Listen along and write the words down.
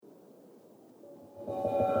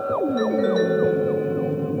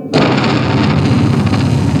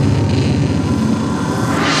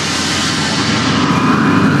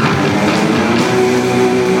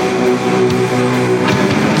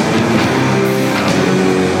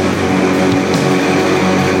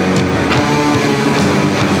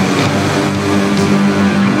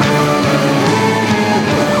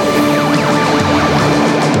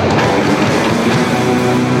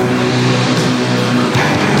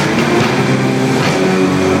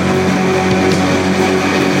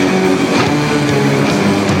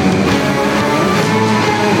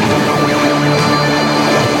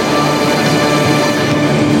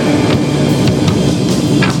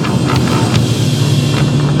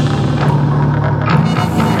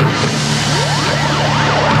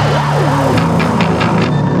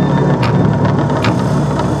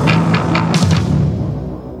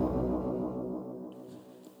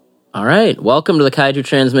All right, welcome to the Kaiju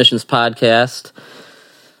Transmissions podcast.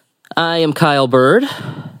 I am Kyle Byrd.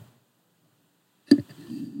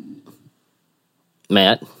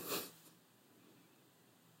 Matt.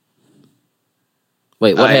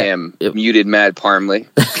 Wait, what? I am muted Mad Parmley.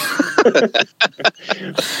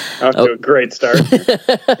 Off to a great start.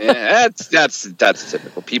 Yeah, that's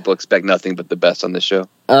typical. People expect nothing but the best on this show.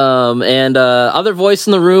 And other voice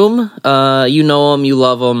in the room, you know him, you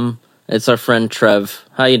love him. It's our friend Trev.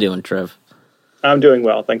 How you doing, Trev? I'm doing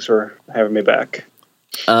well. Thanks for having me back.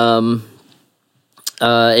 And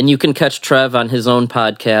you can catch Trev on his own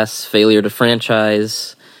podcasts, Failure to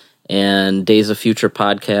Franchise and Days of Future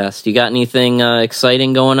podcast. You got anything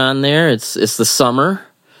exciting going on there? It's the summer.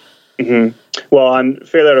 Mm-hmm. Well, on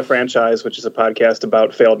Failure to Franchise, which is a podcast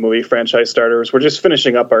about failed movie franchise starters, we're just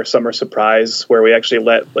finishing up our summer surprise where we actually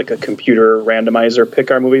let like a computer randomizer pick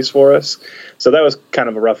our movies for us. So that was kind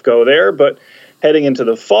of a rough go there, but heading into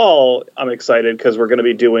the fall, I'm excited because we're going to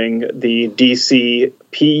be doing the DC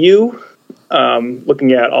PU,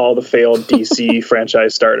 looking at all the failed DC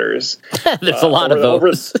franchise starters. There's a lot of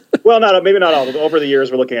those. Maybe not all. Over the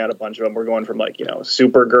years, we're looking at a bunch of them. We're going from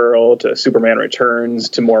Supergirl to Superman Returns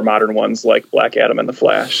to more modern ones like Black Adam and The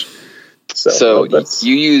Flash. So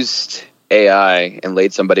you used AI and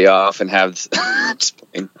laid somebody off and have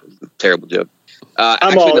terrible joke.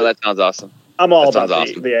 That sounds awesome. I'm all about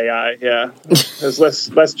the AI. Yeah, as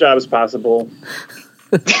less job as possible.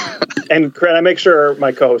 And I make sure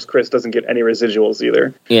my co-host Chris doesn't get any residuals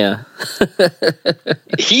either. Yeah.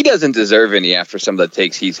 He doesn't deserve any after some of the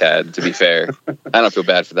takes he's had, to be fair. I don't feel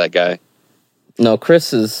bad for that guy. No,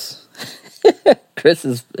 Chris is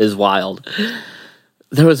wild.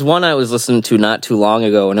 There was one I was listening to not too long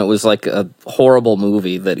ago, and it was like a horrible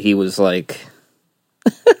movie that he was like,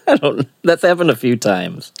 that's happened a few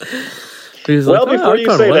times. Well, before you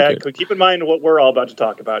say that, keep in mind what we're all about to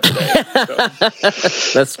talk about today. So.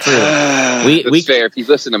 That's true. That's fair. If you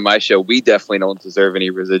listen to my show, we definitely don't deserve any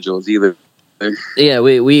residuals either. Yeah,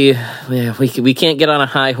 we can't get on a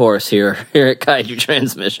high horse here at Kaiju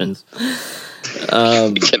Transmissions.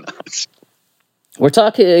 We cannot. We're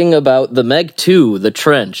talking about the Meg 2, The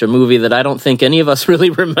Trench, a movie that I don't think any of us really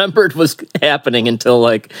remembered was happening until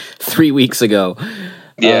like 3 weeks ago.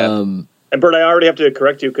 Yeah. And Bert, I already have to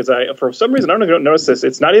correct you because for some reason, I don't know if you don't notice this.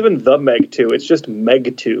 It's not even the Meg 2. It's just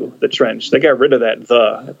Meg 2, The Trench. They got rid of that at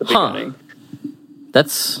the beginning.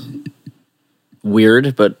 That's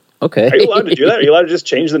weird, but okay. Are you allowed to do that? Are you allowed to just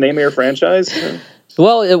change the name of your franchise?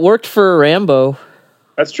 Well, it worked for Rambo.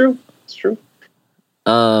 That's true. It's true.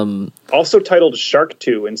 Also titled Shark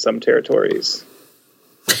 2 in some territories.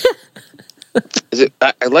 Is it?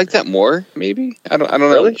 I like that more. Maybe I don't know.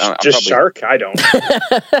 Really? Just Shark? I don't.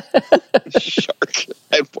 Shark.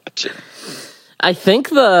 I'd watch it. I think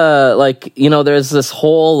there's this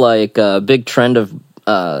whole big trend of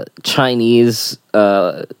Chinese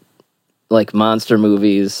monster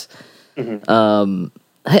movies. Mm-hmm.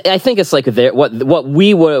 I think it's like what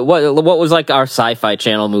was like our Sci-Fi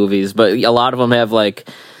Channel movies, but a lot of them have like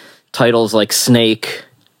titles like Snake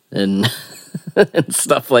and. And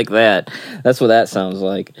stuff like that. That's what that sounds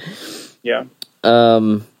like. Yeah.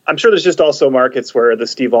 I'm sure there's just also markets where the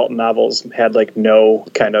Steve Alton novels had like no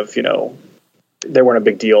kind of, they weren't a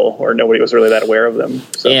big deal or nobody was really that aware of them.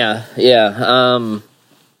 So. Yeah.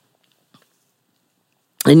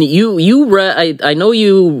 And you read, I know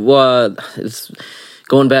you, it's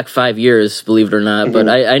going back 5 years, believe it or not, mm-hmm. but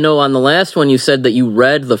I know on the last one you said that you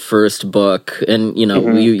read the first book and,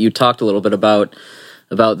 mm-hmm. you talked a little bit about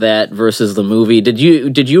that versus the movie. Did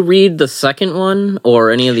you read the second one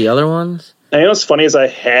or any of the other ones? And what's funny is I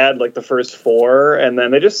had like the first 4 and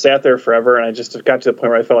then they just sat there forever and I just got to the point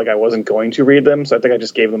where I felt like I wasn't going to read them. So I think I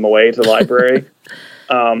just gave them away to the library.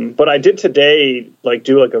 But I did today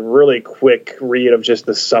do a really quick read of just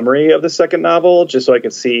the summary of the second novel, just so I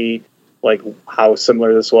could see how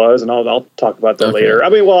similar this was, and I'll talk about that later. I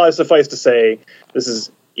mean, well, suffice to say, this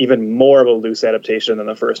is even more of a loose adaptation than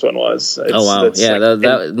the first one was. The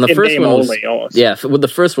first one was only, almost. Yeah, the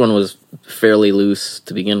first one was fairly loose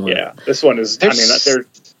to begin with. Yeah, this one is.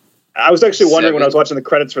 I was actually wondering when I was watching the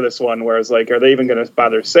credits for this one, where I was like, are they even going to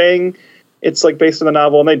bother saying it's based on the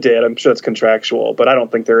novel? And they did. I'm sure it's contractual, but I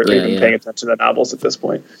don't think they're even paying attention to the novels at this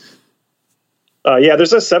point.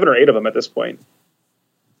 There's 7 or 8 of them at this point.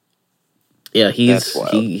 Yeah, he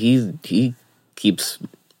keeps.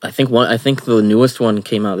 I think the newest one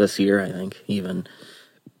came out this year. I think even.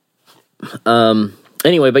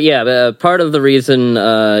 Anyway, but part of the reason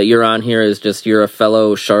you're on here is just you're a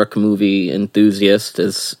fellow shark movie enthusiast,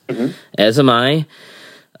 as am I.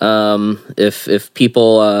 If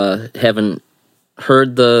people haven't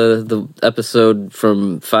heard the episode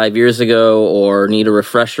from 5 years ago or need a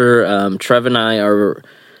refresher, Trev and I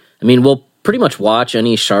we'll pretty much watch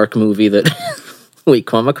any shark movie that we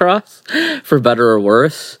come across, for better or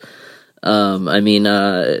worse.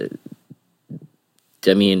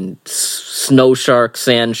 Snow shark,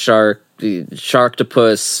 sand shark,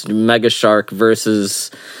 sharktopus, mega shark versus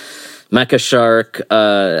mecha shark.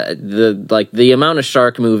 The amount of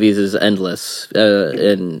shark movies is endless,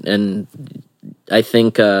 and I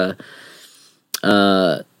think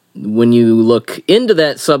when you look into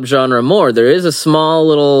that subgenre more, there is a small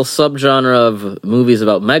little subgenre of movies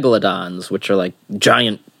about megalodons, which are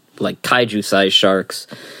giant, kaiju-sized sharks.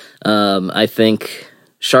 I think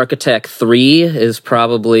Shark Attack 3 is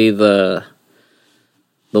probably the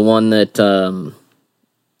one that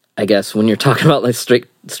I guess when you're talking about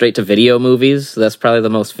straight to video movies, that's probably the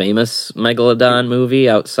most famous Megalodon movie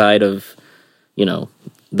outside of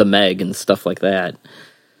the Meg and stuff like that.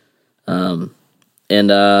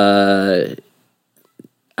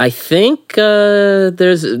 I think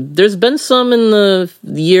there's been some in the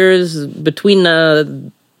years between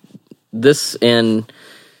this and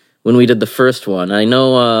when we did the first one. I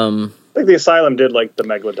know. I think the Asylum did the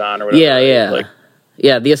Megalodon or whatever. Yeah.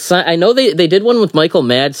 I know they did one with Michael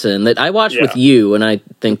Madsen that I watched with you, and I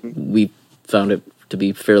think we found it to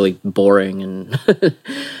be fairly boring, and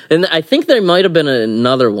and I think there might have been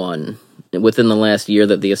another one within the last year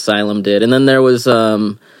that the Asylum did, and then there was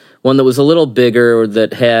one that was a little bigger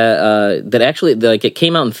that had that actually it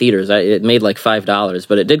came out in theaters. It made $5,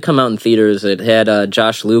 but it did come out in theaters. It had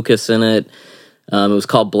Josh Lucas in it. It was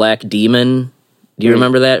called Black Demon. Do you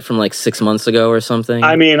remember that from 6 months ago or something?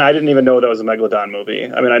 I mean, I didn't even know that was a Megalodon movie.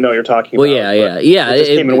 I mean, I know what you're talking about. Yeah. It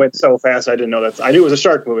just came and went so fast. I didn't know that. I knew it was a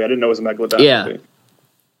shark movie. I didn't know it was a Megalodon movie.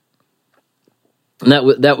 And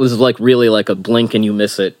that was really a blink and you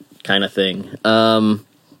miss it kind of thing.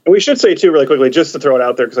 We should say too, really quickly, just to throw it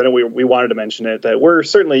out there, because I know we wanted to mention it, that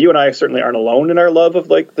you and I certainly aren't alone in our love of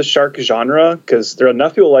the shark genre, because there are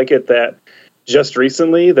enough people like it that just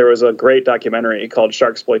recently there was a great documentary called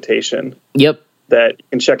Sharksploitation. Yep. That you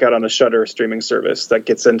can check out on the Shudder streaming service that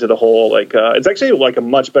gets into the whole, it's actually a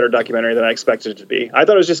much better documentary than I expected it to be. I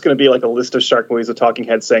thought it was just going to be a list of shark movies with talking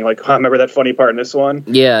heads saying remember that funny part in this one?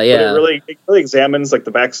 Yeah. But it really examines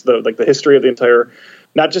the history of the entire,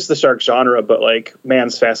 not just the shark genre, but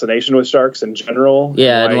man's fascination with sharks in general.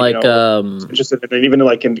 Yeah. And interested in it, even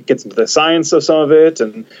gets into the science of some of it,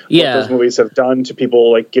 and what those movies have done to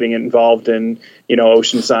people getting involved in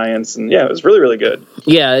ocean science. And it was really, really good.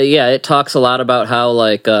 Yeah. It talks a lot about how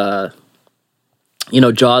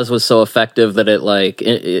Jaws was so effective that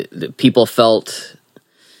it people felt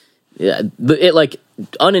it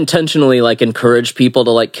unintentionally encouraged people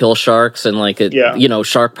to kill sharks, and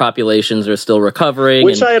shark populations are still recovering,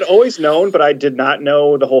 which I had always known, but I did not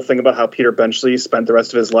know the whole thing about how Peter Benchley spent the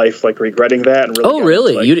rest of his life regretting that. And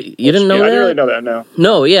really you didn't know that? I didn't really know that.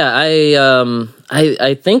 No,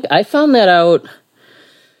 I think I found that out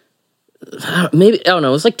maybe, I don't know,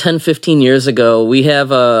 it was 10, 15 years ago. We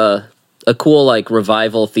have a cool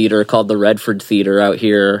revival theater called the Redford Theater out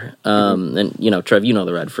here, and Trev,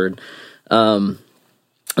 the Redford.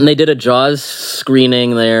 And they did a Jaws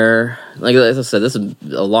screening there. As I said, this is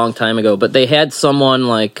a long time ago, but they had someone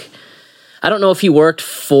I don't know if he worked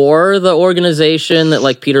for the organization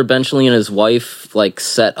that Peter Benchley and his wife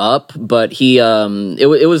set up, but he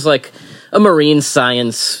it was a marine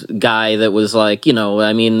science guy that was they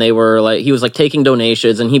were he was taking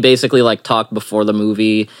donations, and he basically talked before the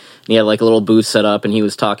movie. He had a little booth set up, and he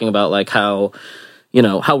was talking about how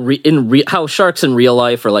how sharks in real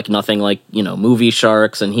life are nothing movie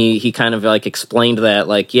sharks, and he kind of explained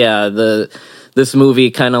that this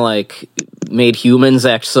movie kind of made humans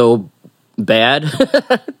act so bad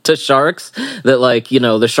to sharks, that like,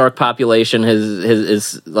 the shark population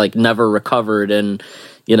is like never recovered, and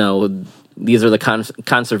these are the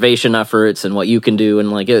conservation efforts and what you can do,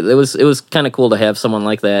 and like it was kind of cool to have someone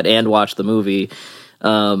like that and watch the movie.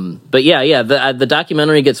 But the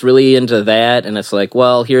documentary gets really into that, and it's like,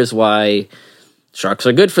 well, here's why sharks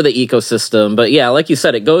are good for the ecosystem. But yeah, like you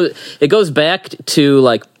said, it goes back to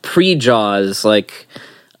like pre-Jaws, like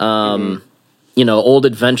old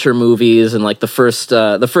adventure movies, and like the first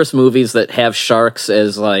movies that have sharks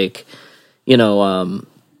as like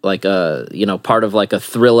part of like a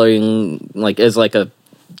thrilling, like as like a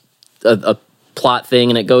plot thing,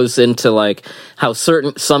 and it goes into like how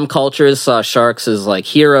some cultures saw sharks as like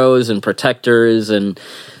heroes and protectors, and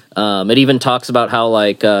it even talks about how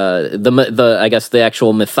like the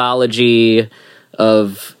actual mythology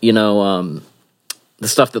of the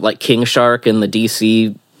stuff that like King Shark in the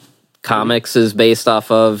DC comics is based off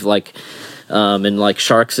of, like and like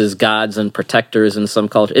sharks as gods and protectors in some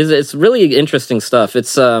cultures. It's really interesting stuff.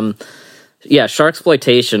 It's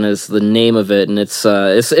Sharksploitation is the name of it, and it's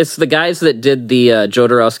the guys that did the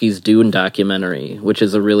Jodorowsky's Dune documentary, which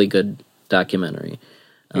is a really good documentary.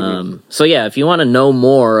 So yeah, if you want to know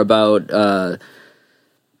more about the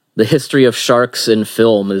history of sharks in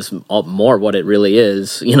film, is more what it really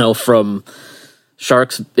is, from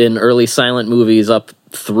sharks in early silent movies up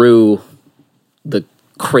through the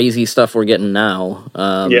crazy stuff we're getting now.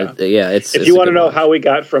 If you want to know how we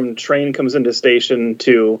got from train comes into station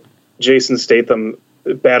to Jason Statham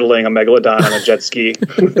battling a megalodon on a jet ski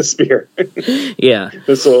with a spear,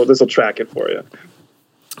 this will track it for you.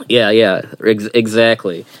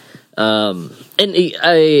 Exactly. And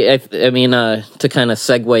I mean, to kind of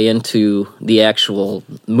segue into the actual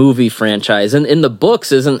movie franchise, and in the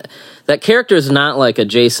books, isn't that character is not like a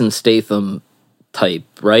Jason Statham type,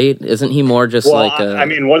 right? Isn't he more just like a... I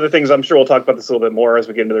mean, one of the things, I'm sure we'll talk about this a little bit more as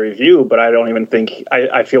we get into the review, but I don't even think...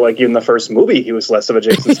 I feel like in the first movie, he was less of a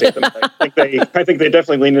Jason Statham type. I think they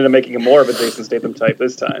definitely leaned into making him more of a Jason Statham type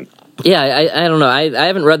this time. Yeah, I don't know. I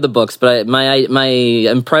haven't read the books, but my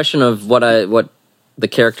impression of what the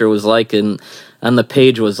character was like on the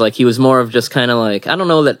page was like he was more of just kind of like, I don't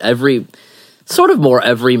know, that sort of more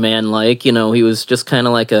everyman-like, he was just kind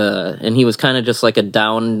of like and he was kind of just like a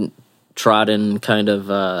downtrodden kind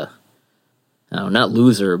of, not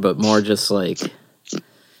loser, but more just like...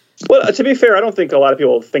 Well, to be fair, I don't think a lot of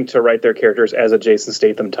people think to write their characters as a Jason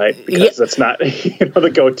Statham type, because that's not,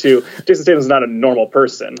 the go-to. Jason Statham's not a normal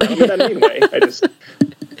person. I don't mean that anyway. I just...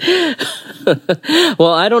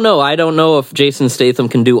 Well, I don't know. I don't know if Jason Statham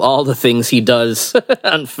can do all the things he does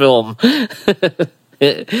on film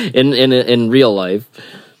in real life.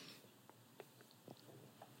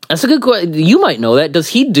 That's a good question. You might know that. Does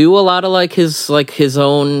he do a lot of his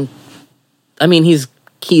own? I mean, he's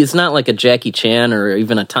not like a Jackie Chan or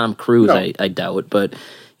even a Tom Cruise. No. I doubt, but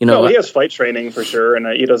no, he has fight training for sure, and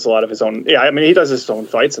he does a lot of his own. Yeah, I mean, he does his own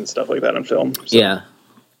fights and stuff like that on film. So. Yeah.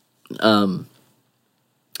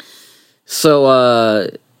 So,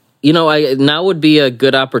 now would be a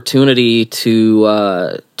good opportunity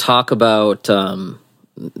to talk about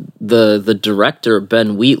the director,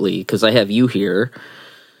 Ben Wheatley, because I have you here.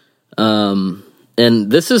 And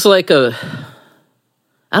this is like I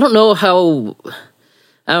don't know.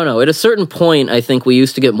 At a certain point, I think we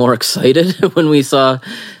used to get more excited when we saw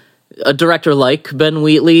a director like Ben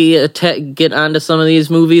Wheatley get onto some of these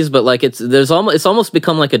movies, but like it's almost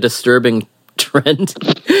become like a disturbing trend.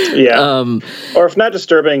 Yeah. Or if not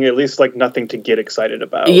disturbing, at least like nothing to get excited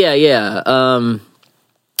about. Yeah.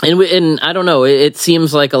 And I don't know, it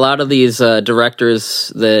seems like a lot of these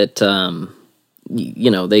directors that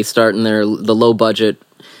they start in the low budget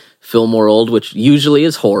film world, which usually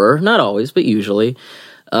is horror, not always, but usually.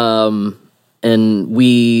 And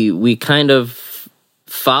we kind of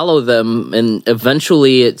follow them, and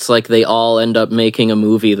eventually it's like they all end up making a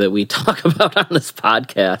movie that we talk about on this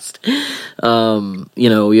podcast.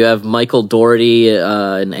 You have Michael Dougherty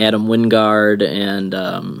and Adam Wingard and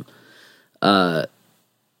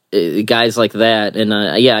guys like that. And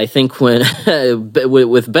I think when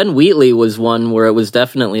with Ben Wheatley was one where it was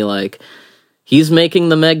definitely like he's making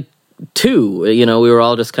the Meg 2. We were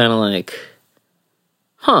all just kind of like,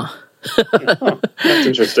 huh. That's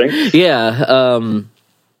interesting. Yeah.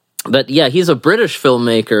 But yeah, he's a British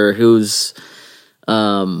filmmaker who's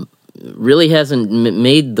really hasn't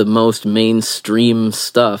made the most mainstream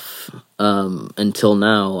stuff until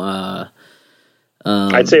now.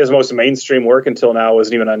 I'd say his most mainstream work until now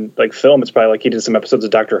wasn't even on like film. It's probably like he did some episodes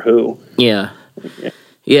of Doctor Who. Yeah,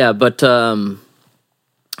 but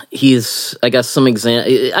he's, I guess, some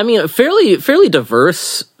I mean, a fairly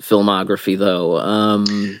diverse filmography, though.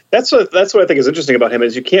 That's what I think is interesting about him,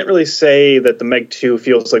 is you can't really say that the Meg 2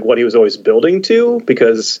 feels like what he was always building to,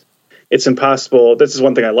 because it's impossible. This is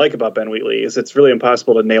one thing I like about Ben Wheatley, is it's really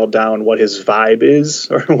impossible to nail down what his vibe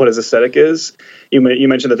is or what his aesthetic is. You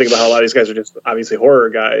mentioned the thing about how a lot of these guys are just obviously horror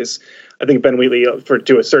guys. I think Ben Wheatley,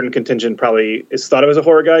 to a certain contingent, probably is thought of as a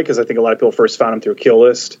horror guy, because I think a lot of people first found him through Kill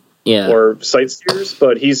List. Or Sightseers,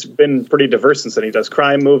 but he's been pretty diverse since then. He does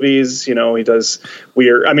crime movies, he does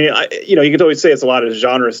weird. I mean, you could always say it's a lot of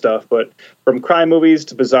genre stuff, but from crime movies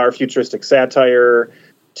to bizarre futuristic satire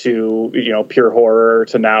to pure horror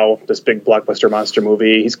to now this big blockbuster monster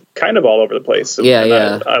movie, he's kind of all over the place.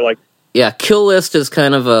 I like. Yeah, Kill List is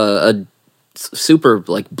kind of a super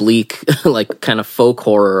like bleak, like kind of folk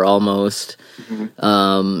horror almost.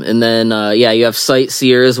 Mm-hmm. And then you have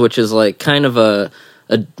Sightseers, which is like kind of a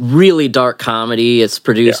really dark comedy. It's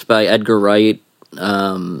produced by Edgar Wright.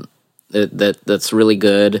 That's really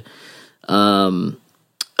good.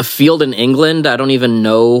 A Field in England, I don't even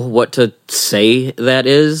know what to say that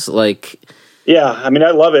is. Like, yeah, I mean,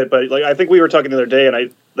 I love it, but like I think we were talking the other day,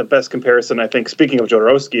 and the best comparison, I think, speaking of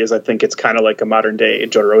Jodorowsky, is I think it's kind of like a modern day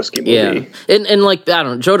Jodorowsky movie. Yeah, and like, I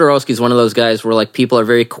don't know, Jodorowsky's one of those guys where like people are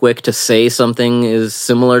very quick to say something is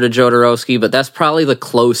similar to Jodorowsky, but that's probably the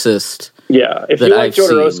closest. Yeah, if you like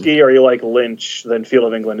Jodorowsky or you like Lynch, then Field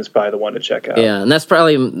of England is probably the one to check out. Yeah, and that's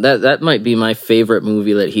probably that might be my favorite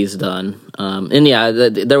movie that he's done.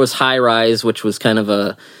 There was High Rise, which was kind of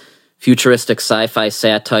a futuristic sci-fi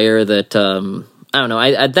satire that I don't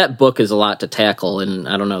know. That book is a lot to tackle, and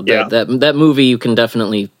I don't know that movie. You can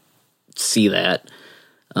definitely see that.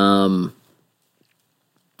 But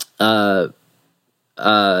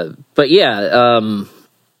yeah.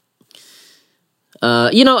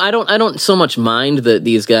 I don't so much mind that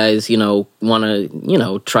these guys, want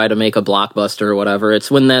to, try to make a blockbuster or whatever.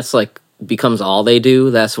 It's when that's like becomes all they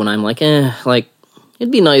do. That's when I'm like, like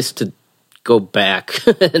it'd be nice to go back.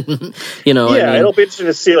 and, it'll be interesting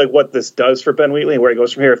to see like what this does for Ben Wheatley and where he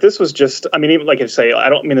goes from here. If this was just, I mean, even like I say, I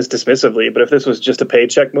don't mean this dismissively, but if this was just a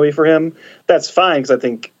paycheck movie for him, that's fine, because I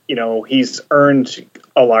think he's earned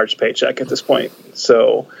a large paycheck at this point.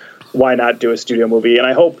 So why not do a studio movie? And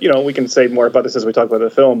I hope, we can say more about this as we talk about the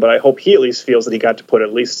film, but I hope he at least feels that he got to put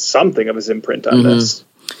at least something of his imprint on this.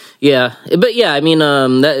 Yeah, but yeah, I mean,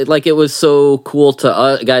 that, like, it was so cool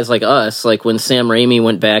to guys like us, like when Sam Raimi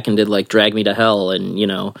went back and did like Drag Me to Hell, and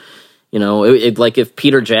it like if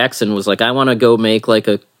Peter Jackson was like, I want to go make like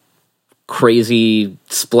a crazy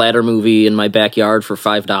splatter movie in my backyard for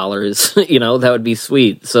 $5, that would be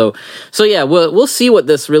sweet. So yeah, we'll see what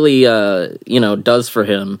this really does for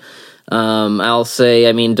him. I'll say,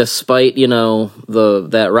 I mean, despite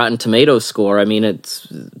that Rotten Tomatoes score, I mean, it's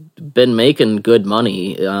been making good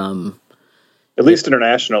money, at least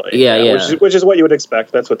internationally. Yeah. Which is what you would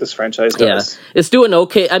expect. That's what this franchise does. Yeah, it's doing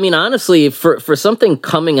okay. I mean, honestly, for something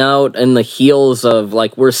coming out in the heels of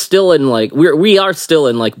like we are still in like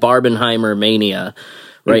Barbenheimer mania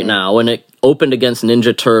right now, and it opened against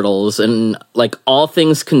Ninja Turtles, and like all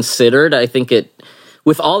things considered, I think it,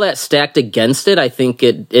 with all that stacked against it, I think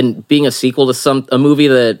it, in being a sequel to a movie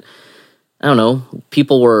that I don't know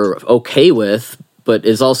people were okay with, but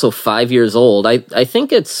is also 5 years old. I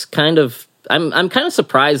think it's kind of. I'm kind of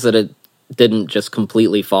surprised that it didn't just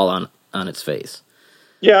completely fall on its face.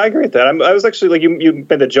 Yeah, I agree with that. I was actually like you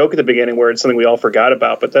made the joke at the beginning where it's something we all forgot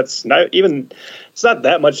about, but that's not even. It's not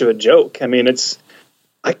that much of a joke. I mean, it's.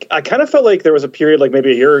 I kind of felt like there was a period, like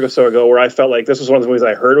maybe a year or so ago, where I felt like this was one of the movies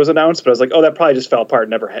I heard was announced, but I was like, oh, that probably just fell apart.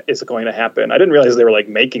 Never is going to happen. I didn't realize they were like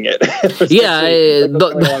making it.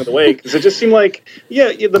 Along the way, because it just seemed like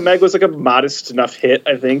the Meg was like a modest enough hit,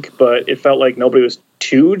 I think, but it felt like nobody was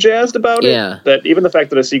too jazzed about it. Yeah. That even the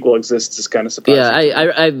fact that a sequel exists is kind of surprising.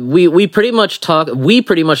 Yeah, we pretty much talked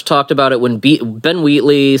about it when Ben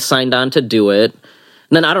Wheatley signed on to do it.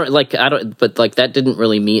 And then but like that didn't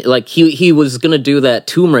really mean like he was gonna do that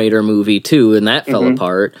Tomb Raider movie too, and that fell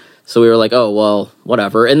apart. So we were like, oh well,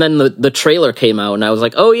 whatever. And then the trailer came out, and I was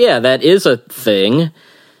like, oh yeah, that is a thing.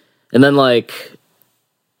 And then like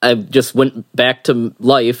I just went back to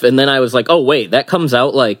life, and then I was like, oh wait, that comes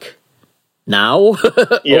out like now?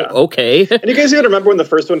 Yeah. Oh, okay. And you guys even remember when the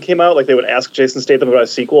first one came out, like they would ask Jason Statham about a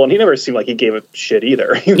sequel, and he never seemed like he gave a shit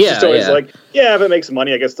either. He was just always like, yeah, if it makes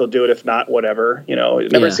money, I guess they'll do it. If not, whatever.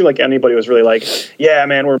 It never seemed like anybody was really like, yeah,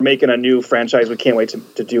 man, we're making a new franchise. We can't wait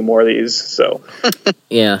to do more of these. So,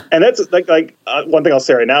 yeah. And that's like one thing I'll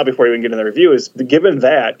say right now before we even get into the review is given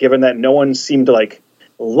that no one seemed to like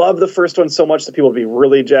love the first one so much that people would be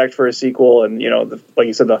really jacked for a sequel, and like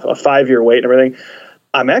you said, a 5-year wait and everything.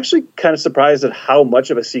 I'm actually kind of surprised at how much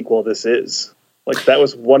of a sequel this is. Like, that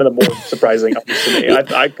was one of the more surprising elements to me.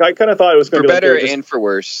 I kind of thought it was going to be better and for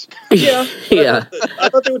worse. Yeah, yeah. I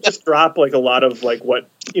thought they would just drop like a lot of like what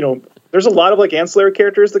there's a lot of like ancillary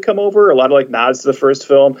characters that come over, a lot of like nods to the first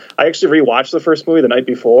film. I actually rewatched the first movie the night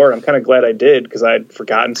before, and I'm kind of glid I did because I'd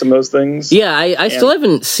forgotten some of those things. Yeah, I still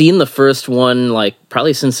haven't seen the first one like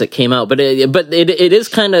probably since it came out, but it is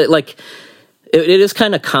kind of like. It is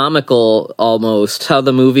kind of comical almost how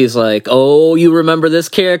the movie's like, oh, you remember this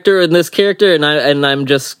character and this character, and I'm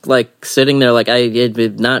just like sitting there like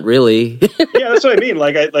not really. Yeah, that's what I mean.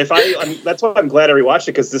 Like, that's why I'm glad I rewatched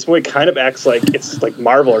it, because this movie kind of acts like it's like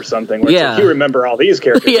Marvel or something. Where it's like, you remember all these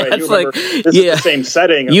characters, yeah, right? it's like this is the same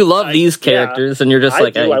setting. You love these characters, and you're just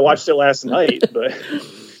I do. I watched it last night, but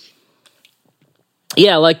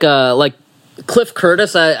yeah, like Cliff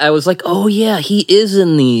Curtis. I was like, oh yeah, he is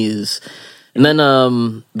in these. And then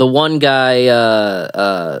the one guy,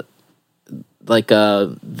 the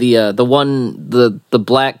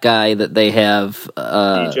black guy that they have,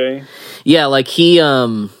 DJ. Yeah, like he,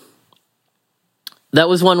 that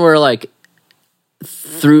was one where like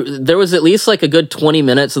there was at least like a good 20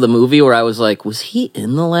 minutes of the movie where I was like, was he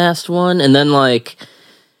in the last one? And then like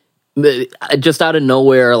just out of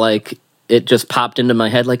nowhere, like. It just popped into my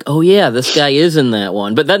head like, oh yeah, this guy is in that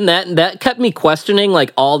one. But then that kept me questioning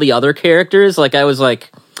like all the other characters. Like I was like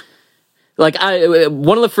one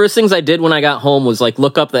of the first things I did when I got home was like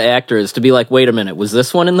look up the actors to be like, wait a minute, was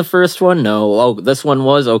this one in the first one? No. Oh, this one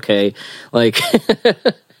was? Okay. Like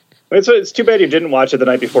It's too bad you didn't watch it the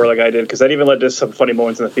night before like I did, because that even led to some funny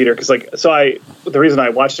moments in the theater. Because the reason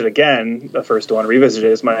I watched it again, the first one, revisited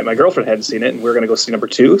it, is my girlfriend hadn't seen it, and we were going to go see number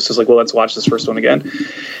 2. So it's like, well, let's watch this first one again.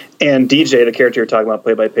 And DJ, the character you're talking about,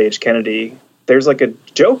 played by Paige Kennedy, there's like a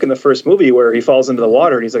joke in the first movie where he falls into the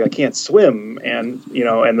water and he's like, I can't swim. And,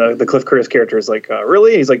 and the Cliff Curtis character is like,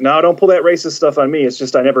 really? He's like, no, don't pull that racist stuff on me. It's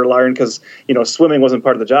just I never learned because, swimming wasn't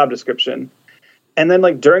part of the job description. And then,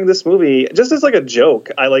 like, during this movie, just as, like, a joke,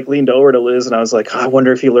 I, like, leaned over to Liz and I was like, I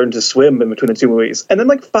wonder if he learned to swim in between the two movies. And then,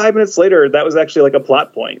 like, 5 minutes later, that was actually, like, a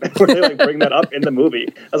plot point where they, like, bring that up in the movie.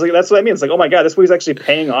 I was like, that's what I mean. It's like, oh, my God, this movie's actually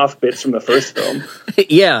paying off bits from the first film.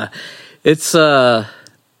 Yeah. The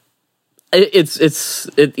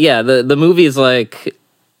movie is like,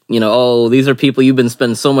 oh, these are people you've been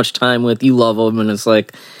spending so much time with. You love them. And it's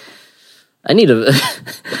like, I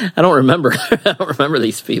don't remember. I don't remember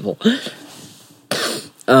these people.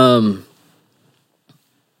 So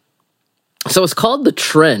it's called The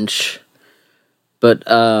Trench, but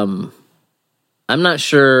I'm not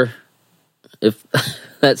sure if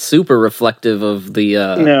that's super reflective of the.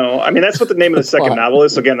 No, I mean that's what the name of the second novel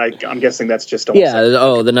is. So again, I'm guessing that's just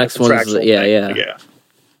the next one is yeah.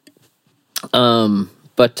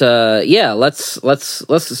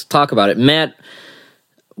 Let's just talk about it, Matt.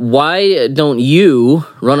 Why don't you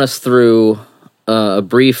run us through a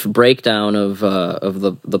brief breakdown of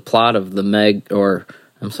the plot of the Meg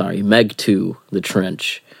 2, The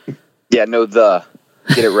Trench? Yeah, no, get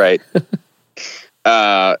it right.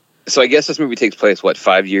 So I guess this movie takes place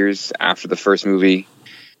 5 years after the first movie,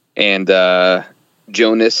 and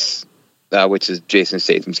Jonas, which is Jason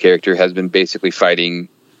Statham's character, has been basically fighting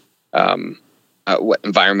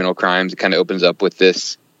environmental crimes. It kind of opens up with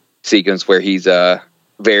this sequence where he's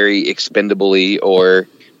very expendably or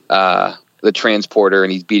the transporter,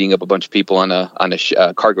 and he's beating up a bunch of people on a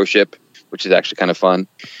cargo ship, which is actually kind of fun.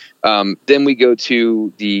 Then we go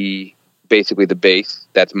to the base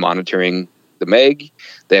that's monitoring the Meg.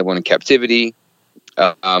 They have one in captivity.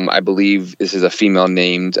 I believe this is a female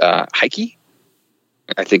named Heike.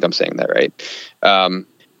 I think I'm saying that right.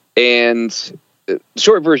 And the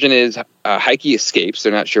short version is Heike escapes.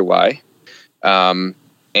 They're not sure why.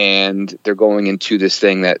 And they're going into this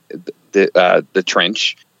thing that the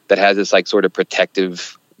trench that has this like sort of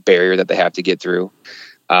protective barrier that they have to get through.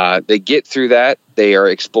 They get through that. They are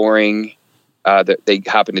exploring. They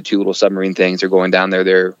hop into two little submarine things. They're going down there.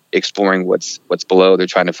 They're exploring what's below. They're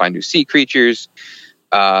trying to find new sea creatures.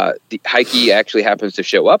 The Heike actually happens to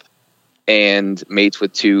show up and mates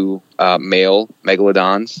with two male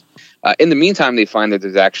megalodons. In the meantime, they find that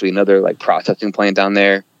there's actually another like processing plant down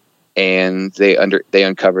there, and they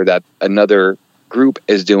uncover that another group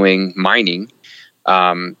is doing mining.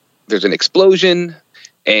 There's an explosion,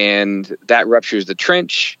 and that ruptures the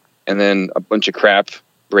trench, and then a bunch of crap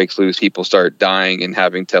breaks loose. People start dying and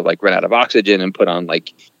having to like run out of oxygen and put on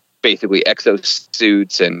like basically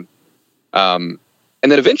exosuits, and then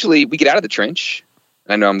eventually we get out of the trench.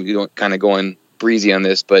 I know I'm kind of going breezy on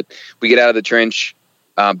this, but we get out of the trench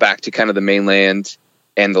back to kind of the mainland,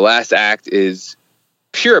 and the last act is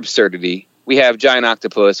pure absurdity. We have giant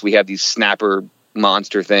octopus. We have these snapper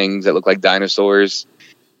monster things that look like dinosaurs.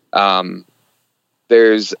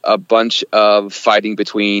 There's a bunch of fighting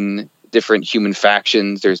between different human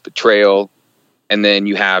factions. There's betrayal. And then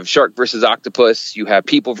you have shark versus octopus. You have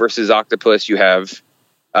people versus octopus. You have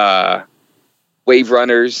wave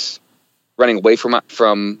runners running away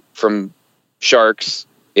from sharks.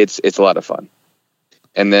 It's a lot of fun.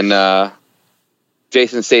 And then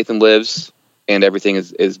Jason Statham lives, and everything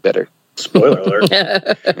is better. Spoiler alert.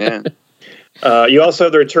 Yeah. You also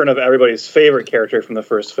have the return of everybody's favorite character from the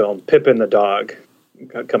first film, Pippin the dog,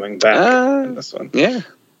 coming back in this one. Yeah.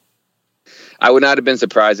 I would not have been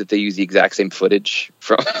surprised if they used the exact same footage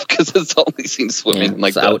from, because it's only seen swimming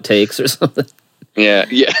like outtakes or something. Yeah.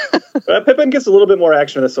 Pippin gets a little bit more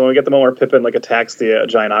action in this one. We get the moment where Pippin attacks the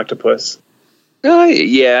giant octopus.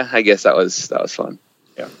 Yeah, I guess that was fun.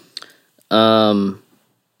 Yeah.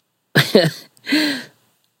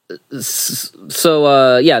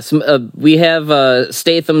 We have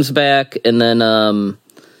Statham's back, and then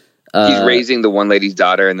he's raising the one lady's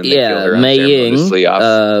daughter, and then they kill her Mei Ying,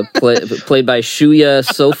 played by Shuya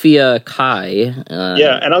Sophia Kai.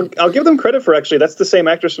 And I'll give them credit for actually that's the same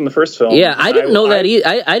actress from the first film. Yeah, I didn't know that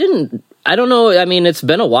either. I don't know. I mean, it's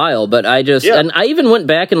been a while, but and I even went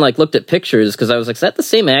back and looked at pictures because I was like, is that the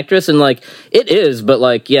same actress? And it is,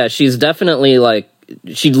 but she's definitely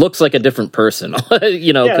she looks like a different person,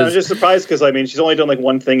 you know. Yeah, I was just surprised because she's only done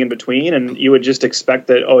one thing in between, and you would just expect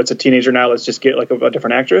that it's a teenager now. Let's just get a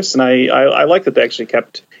different actress, and I like that they actually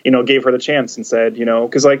kept gave her the chance and said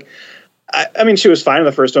because I mean she was fine in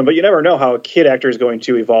the first one, but you never know how a kid actor is going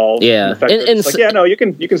to evolve. Yeah, you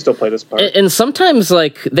can still play this part. And sometimes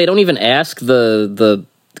they don't even ask the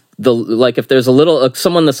if there's a little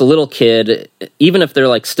someone that's a little kid, even if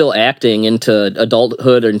they're still acting into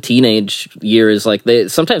adulthood and teenage years,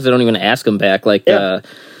 sometimes they don't even ask them back. I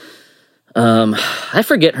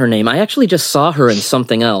forget her name. I actually just saw her in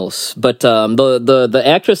something else, but the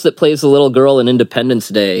actress that plays the little girl in Independence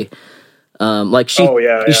Day,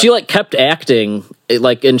 she kept acting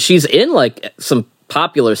and she's in some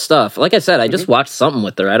popular stuff. Like I said, I just watched something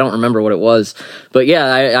with her. I don't remember what it was, but yeah,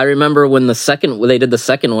 I remember when they did the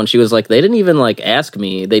second one. She was they didn't even ask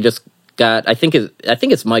me. They just got. I think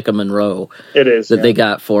it's Micah Monroe. It is that they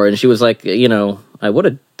got for, and she was I would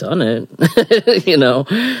have done it,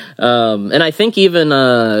 and I think even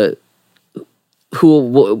the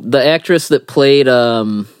actress that played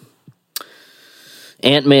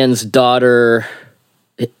Ant-Man's daughter.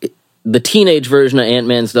 The teenage version of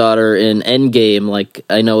Ant-Man's daughter in Endgame,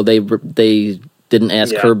 I know they didn't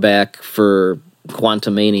ask her back for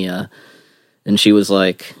Quantumania, and she was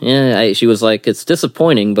it's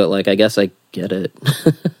disappointing, but I guess I get it.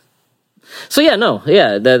 So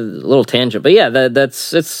that little tangent, but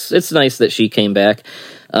it's nice that she came back.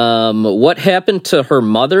 What happened to her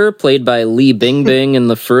mother, played by Li Bingbing in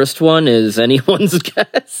the first one, is anyone's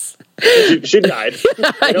guess. She died.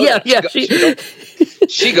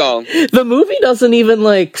 She gone. The movie doesn't even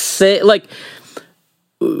say I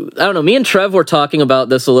don't know. Me and Trev were talking about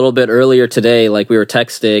this a little bit earlier today. We were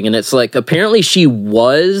texting, and it's apparently she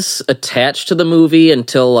was attached to the movie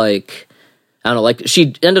until I don't know.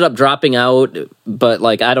 She ended up dropping out, but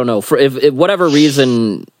I don't know for if whatever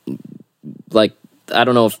reason. I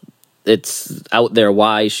don't know if it's out there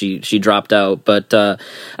why she dropped out, but I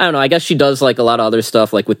don't know. I guess she does a lot of other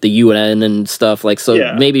stuff with the UN and stuff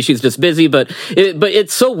maybe she's just busy, but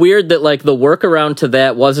it's so weird that the workaround to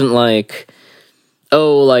that wasn't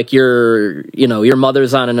your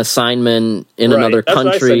mother's on an assignment in another country.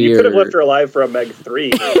 What I said. You could have left her alive for a Meg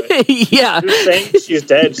 3. Yeah. Just saying she's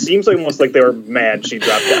dead seems almost like they were mad she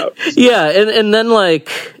dropped out. Yeah, and then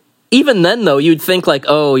even then, though, you'd think it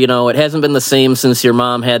hasn't been the same since your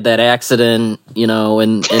mom had that accident, in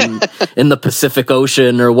the Pacific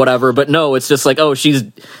Ocean or whatever. But no, it's just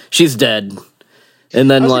she's dead. And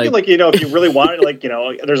then I was thinking, if you really wanted,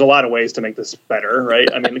 there's a lot of ways to make this better, right?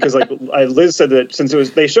 I mean, because Liz said that since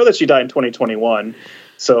they show that she died in 2021,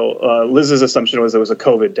 so Liz's assumption was it was a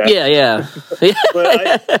COVID death. Yeah.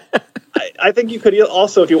 But I think you could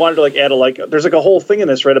also, if you wanted to add there's a whole thing in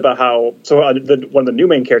this, right, about how one of the new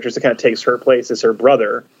main characters that kind of takes her place is her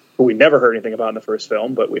brother, who we never heard anything about in the first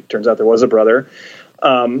film, but it turns out there was a brother.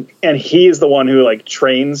 And he is the one who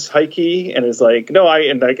trains Heike and is no,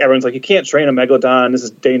 everyone's you can't train a Megalodon. This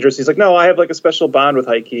is dangerous. He's no, I have a special bond with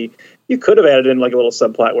Heike. You could have added in a little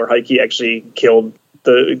subplot where Heike actually killed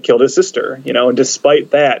his sister, and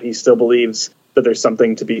despite that, he still believes that there's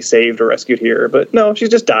something to be saved or rescued here. But no, she's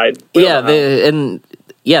just died.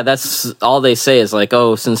 That's all they say is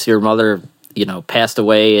oh, since your mother, passed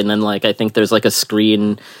away, and then I think there's a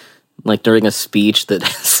screen during a speech that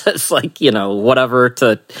says whatever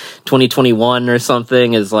to 2021 or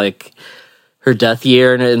something is her death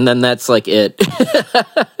year, and then that's like it.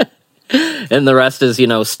 And the rest is,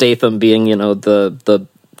 Statham being, the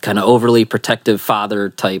kind of overly protective father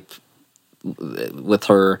type with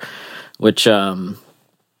her, which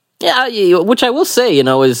which I will say,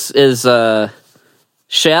 is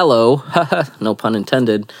shallow, no pun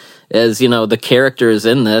intended, as the characters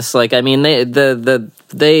in this. Like, I mean,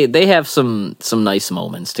 they have some nice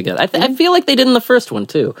moments together. I feel like they did in the first one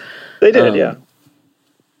too. They did, yeah.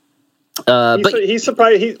 But he's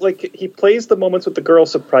surprised. He plays the moments with the girl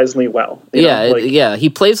surprisingly well. He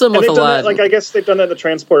plays them with a lot. I guess they've done that in the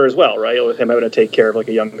Transporter as well, right? With him having to take care of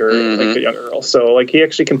a younger girl. So he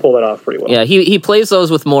actually can pull that off pretty well. Yeah, he plays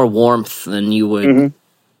those with more warmth than you would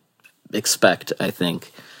expect, I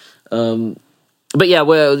think. But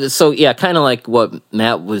yeah, kind of like what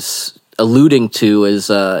Matt was alluding to is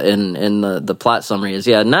in the plot summary is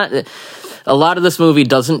not a lot of this movie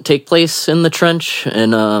doesn't take place in the trench,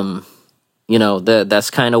 and that's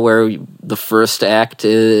kind of where the first act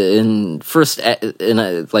like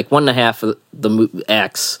 1.5 of the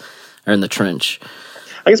acts are in the trench.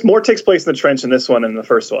 I guess more takes place in the trench in this one than the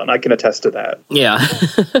first one. I can attest to that. Yeah.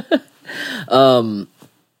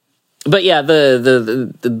 But yeah,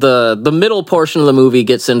 the middle portion of the movie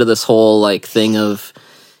gets into this whole like thing of,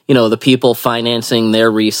 the people financing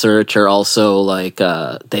their research are also like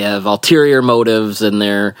they have ulterior motives, and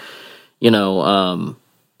they're, kind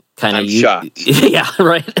of yeah,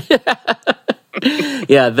 right.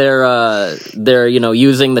 Yeah, they're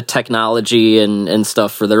using the technology and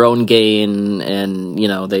stuff for their own gain, and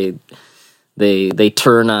they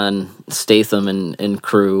turn on Statham and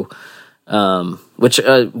crew. Which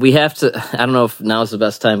we have to. I don't know if now's the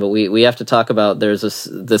best time, but we have to talk about. There's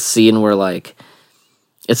this scene where like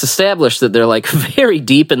it's established that they're like very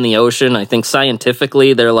deep in the ocean. I think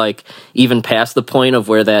scientifically they're like even past the point of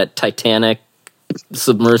where that Titanic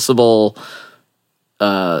submersible.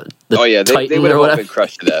 They would have all been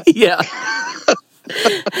crushed to death. Yeah.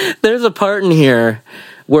 There's a part in here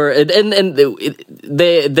where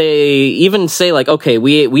they even say like, okay,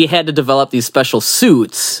 we had to develop these special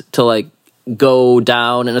suits to like go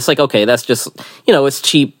down, and it's like, okay, that's just it's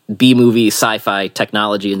cheap B-movie sci-fi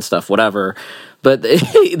technology and stuff, whatever. But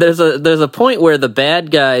there's a point where the bad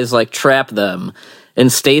guys like trap them,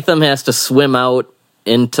 and Statham has to swim out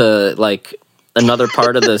into like another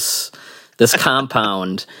part of this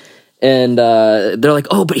compound, and they're like,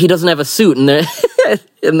 oh, but he doesn't have a suit, and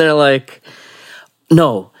they're like,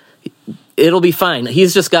 no, it'll be fine.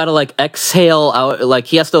 He's just got to like exhale out, like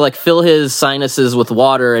he has to like fill his sinuses with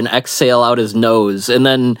water and exhale out his nose. And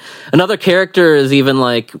then another character is even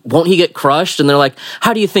like, won't he get crushed? And they're like,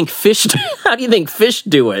 how do you think fish do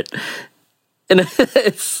it? And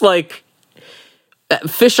it's like,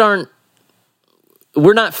 fish aren't.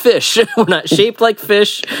 We're not fish. We're not shaped like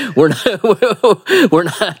fish. We're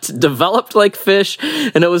not developed like fish.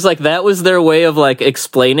 And it was like that was their way of like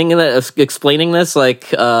explaining this.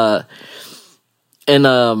 Like, and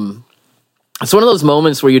it's one of those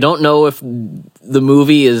moments where you don't know if the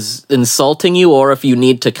movie is insulting you or if you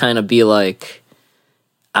need to kind of be like,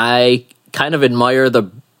 I kind of admire the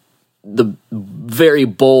very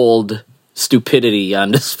bold stupidity on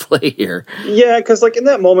display here. Yeah, because like in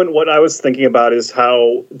that moment, what I was thinking about is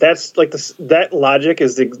how that's like that logic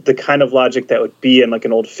is the kind of logic that would be in like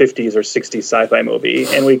an old 50s or 60s sci-fi movie,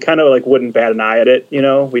 and we kind of like wouldn't bat an eye at it.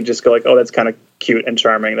 We just go like, oh, that's kind of cute and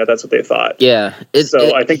charming. That's what they thought. Yeah.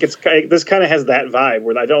 I think this kind of has that vibe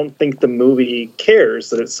where I don't think the movie cares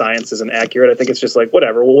that its science isn't accurate. I think it's just like,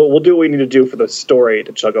 whatever, we'll do what we need to do for the story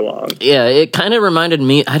to chug along. Yeah, it kind of reminded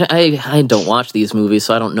me, I don't watch these movies,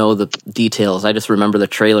 so I don't know the details. I just remember the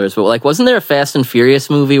trailers. But like, wasn't there a Fast and Furious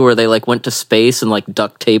movie where they like went to space and like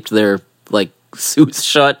duct taped their like suits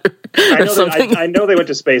shut or something? I know they went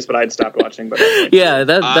to space, but I'd stopped watching. But yeah,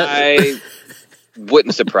 that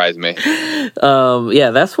wouldn't surprise me. Yeah,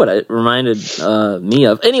 that's what it reminded me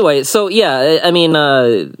of. Anyway, so yeah, I mean,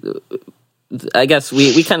 I guess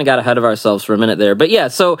we kind of got ahead of ourselves for a minute there, but yeah,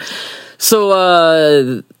 so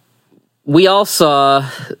we all saw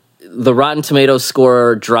the Rotten Tomatoes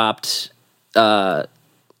score dropped. The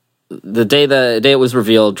day it was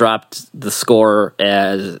revealed, dropped the score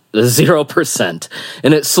as 0%,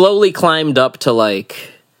 and it slowly climbed up to like,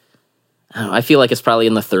 I don't know, I feel like it's probably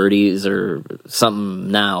in the 30s or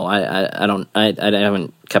something now. I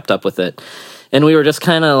haven't kept up with it, and we were just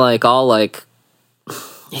kind of like all like,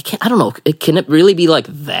 I don't know, can it really be like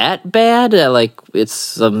that bad? Like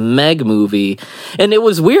it's a Meg movie, and it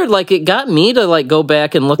was weird. Like it got me to like go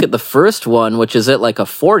back and look at the first one, which is at like a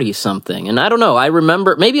 40 something, and I don't know. I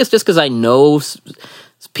remember maybe it's just because I know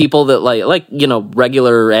people that like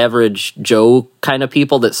regular average Joe kind of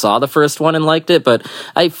people that saw the first one and liked it, but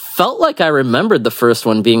I felt like I remembered the first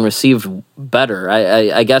one being received better.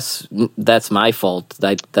 I guess that's my fault.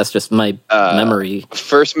 That's just my memory.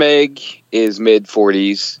 First Meg is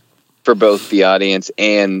mid-40s for both the audience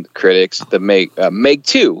and critics. The Meg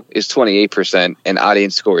 2 is 28% and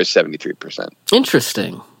audience score is 73%.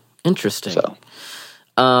 Interesting. So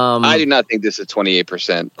I do not think this is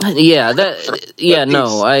 28%. Yeah,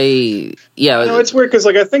 it's weird because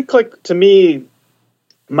I think to me,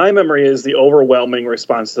 my memory is the overwhelming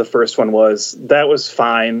response to the first one was that was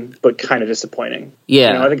fine but kind of disappointing.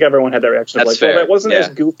 Yeah, I think everyone had that reaction of that wasn't as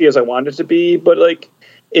goofy as I wanted it to be, but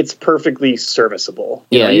it's perfectly serviceable.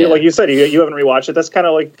 Like you said, you haven't rewatched it. That's kind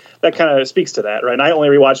of that kind of speaks to that, right? And I only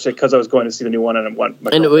rewatched it because I was going to see the new one, and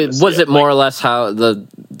was it more or less how the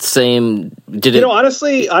same? Did it?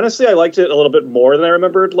 Honestly, I liked it a little bit more than I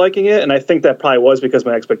remembered liking it, and I think that probably was because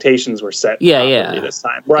my expectations were set. This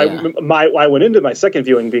time, where I went into my second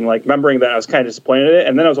viewing being remembering that I was kind of disappointed in it,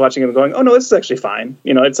 and then I was watching it and going, oh no, this is actually fine.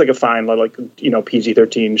 It's a fine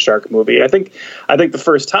PG-13 shark movie. I think the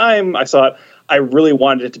first time I saw it, I really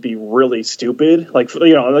wanted it to be really stupid,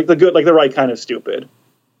 the right kind of stupid,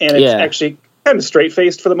 and it's actually kind of straight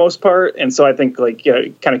faced for the most part. And so I think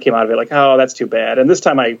it kind of came out of it oh, that's too bad. And this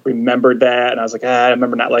time I remembered that, and I was I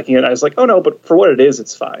remember not liking it. I was oh no, but for what it is,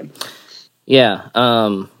 it's fine. Yeah,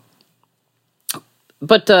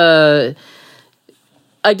 but I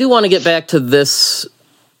do want to get back to this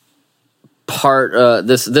part,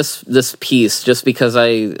 this piece, just because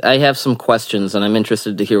I have some questions and I'm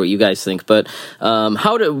interested to hear what you guys think. But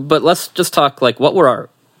but let's just talk what were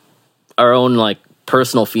our own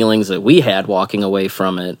personal feelings that we had walking away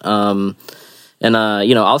from it. I'll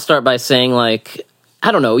start by saying I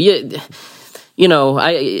don't know,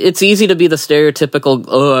 it's easy to be the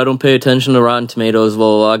stereotypical, I don't pay attention to Rotten Tomatoes, blah,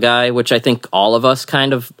 blah, blah, guy, which I think all of us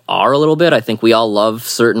kind of are a little bit. I think we all love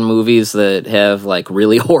certain movies that have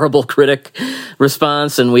really horrible critic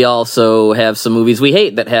response, and we also have some movies we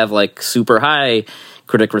hate that have super high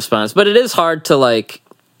critic response. But it is hard to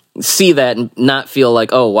see that and not feel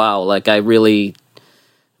oh wow, I really,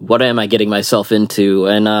 what am I getting myself into?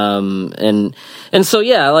 And so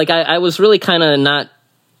yeah, I was really kind of not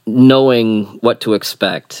knowing what to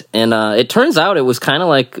expect, and it turns out it was kind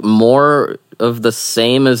of more of the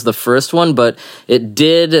same as the first one, but it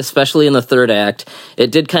did, especially in the third act,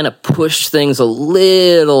 it did kind of push things a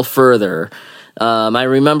little further. I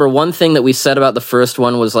remember one thing that we said about the first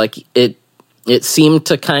one was it seemed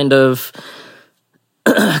to kind of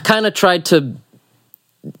tried to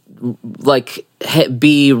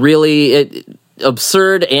be really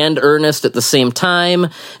absurd and earnest at the same time,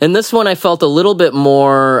 and this one I felt a little bit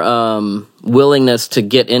more willingness to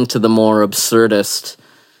get into the more absurdist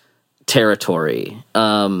territory,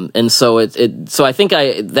 and so so I think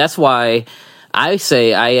that's why I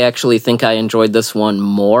say I actually think I enjoyed this one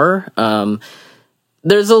more.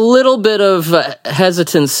 There's a little bit of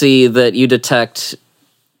hesitancy that you detect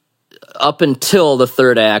up until the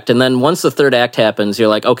third act, and then once the third act happens,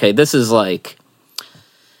 you're okay, this is the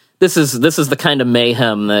kind of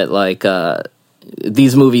mayhem that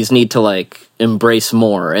these movies need to embrace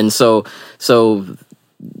more, and so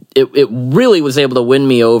it really was able to win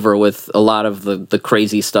me over with a lot of the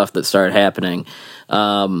crazy stuff that started happening.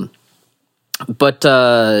 But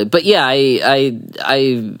yeah,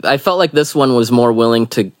 I felt like this one was more willing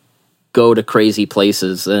to go to crazy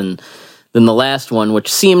places than the last one,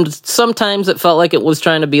 which seemed, sometimes it felt like it was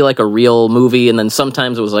trying to be a real movie, and then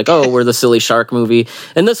sometimes it was oh, we're the silly shark movie.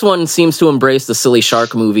 And this one seems to embrace the silly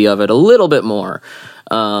shark movie of it a little bit more.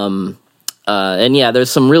 And yeah, there's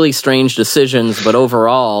some really strange decisions, but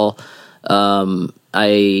overall,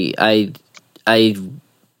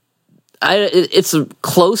 it's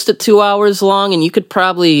close to 2 hours long, and you could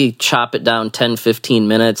probably chop it down 10-15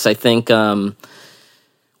 minutes. I think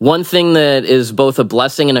one thing that is both a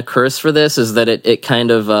blessing and a curse for this is that it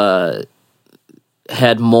kind of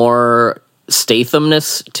had more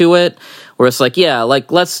Stathamness to it, where it's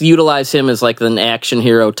let's utilize him as an action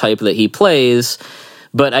hero type that he plays.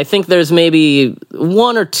 But I think there's maybe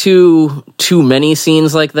one or two too many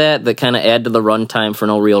scenes like that kind of add to the runtime for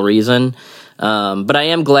no real reason. But I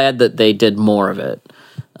am glad that they did more of it.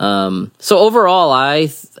 So overall, I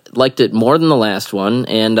liked it more than the last one,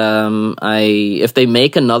 and if they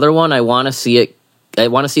make another one, I want to see it. I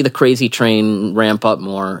want to see the crazy train ramp up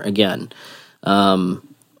more again.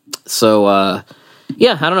 So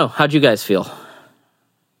yeah, I don't know. How'd you guys feel?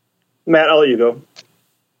 Matt, I'll let you go.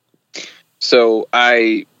 So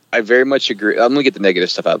I very much agree. I'm gonna get the negative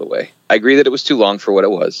stuff out of the way. I agree that it was too long for what it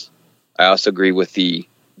was. I also agree with the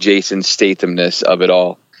Jason Stathamness of it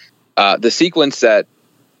all. The sequence that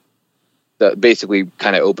basically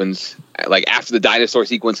kind of opens, like after the dinosaur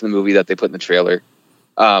sequence in the movie that they put in the trailer.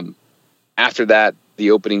 After that,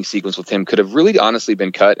 the opening sequence with him could have really honestly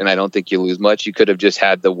been cut, and I don't think you lose much. You could have just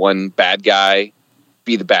had the one bad guy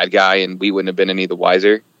be the bad guy, and we wouldn't have been any the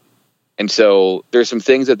wiser. And so there's some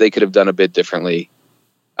things that they could have done a bit differently.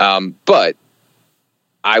 But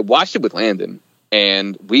I watched it with Landon,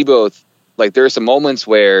 and we both, like, there are some moments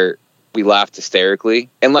where we laughed hysterically,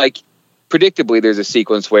 and like, predictably, there's a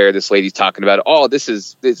sequence where this lady's talking about,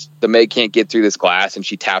 the Meg can't get through this glass, and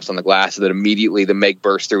she taps on the glass, and then immediately the Meg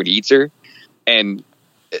bursts through and eats her. And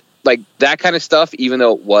like that kind of stuff, even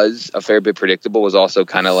though it was a fair bit predictable, was also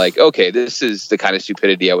kind of like, okay, this is the kind of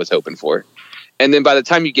stupidity I was hoping for. And then by the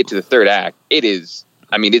time you get to the third act, it's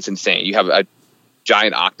insane. You have a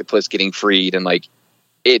giant octopus getting freed, and like,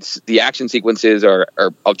 the action sequences are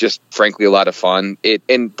just frankly a lot of fun.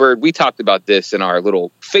 And Byrd, we talked about this in our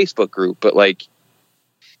little Facebook group, but like,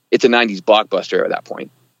 it's a 90s blockbuster at that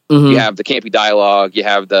point. Mm-hmm. You have the campy dialogue, you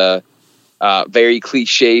have the very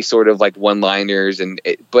cliche sort of like one-liners,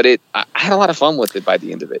 but I had a lot of fun with it by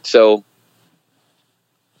the end of it. So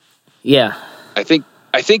yeah, I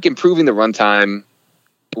think improving the runtime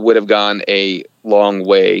would have gone a long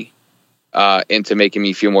way into making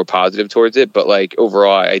me feel more positive towards it. But like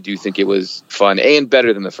overall, I do think it was fun and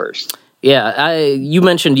better than the first. Yeah, you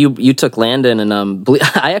mentioned you took Landon, and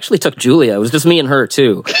I actually took Julia. It was just me and her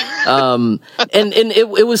too, and it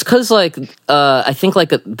was because like I think like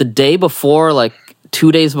the day before, like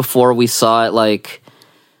 2 days before we saw it, like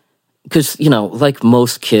because like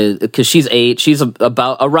most kids, because she's 8, she's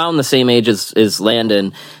about around the same age as Landon,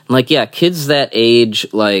 and like yeah, kids that age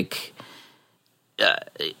like.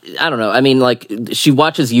 I don't know. I mean, like, she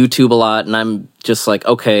watches YouTube a lot, and I'm just like,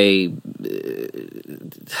 okay,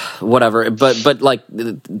 whatever. But like,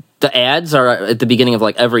 the ads are at the beginning of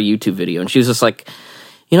like every YouTube video, and she was just like,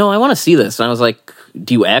 I want to see this. And I was like,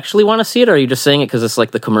 do you actually want to see it, or are you just saying it because it's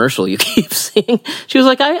like the commercial you keep seeing? She was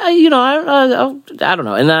like, I don't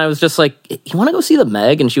know. And then I was just like, you want to go see the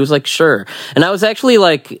Meg? And she was like, sure. And I was actually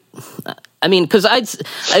like. I mean, because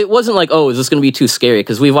it wasn't like, oh, is this going to be too scary?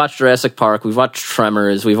 Because we've watched Jurassic Park, we've watched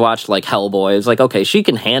Tremors, we've watched like Hellboy. It's like, okay, she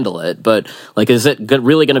can handle it, but like, is it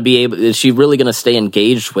really going to be able? Is she really going to stay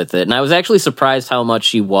engaged with it? And I was actually surprised how much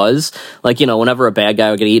she was. Like, whenever a bad guy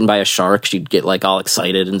would get eaten by a shark, she'd get like all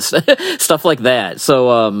excited and stuff like that.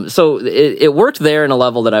 So it worked there in a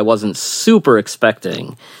level that I wasn't super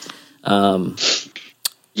expecting.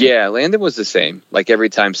 Yeah, Landon was the same. Like every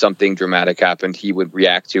time something dramatic happened, he would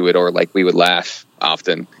react to it, or like we would laugh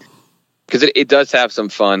often, because it does have some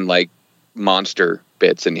fun like monster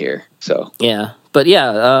bits in here. So yeah, but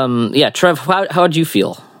yeah, Trev, how'd you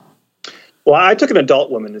feel? Well, I took an adult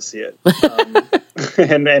woman to see it,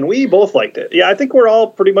 and we both liked it. Yeah, I think we're all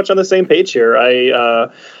pretty much on the same page here. I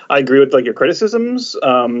agree with like your criticisms,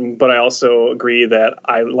 but I also agree that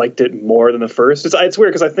I liked it more than the first. It's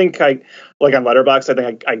weird because I think on Letterboxd, I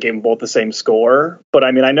think I gave them both the same score. But I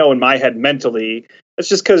mean, I know in my head mentally, it's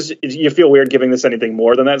just because you feel weird giving this anything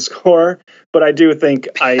more than that score. But I do think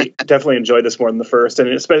I definitely enjoyed this more than the first, and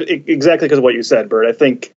especially exactly because of what you said, Byrd. I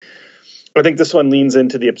think this one leans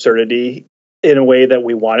into the absurdity in a way that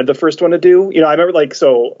we wanted the first one to do. I remember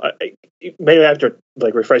maybe I have to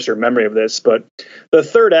like refresh your memory of this, but the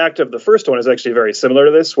third act of the first one is actually very similar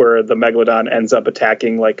to this, where the Megalodon ends up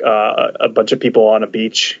attacking like a bunch of people on a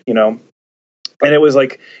beach, and it was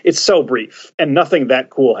like, it's so brief and nothing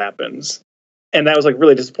that cool happens. And that was like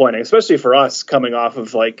really disappointing, especially for us coming off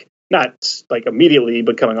of like, not like immediately,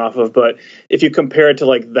 but coming off of, but if you compare it to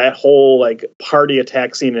like that whole like party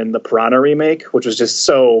attack scene in the Piranha remake, which was just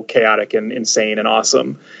so chaotic and insane and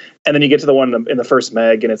awesome. And then you get to the one in the first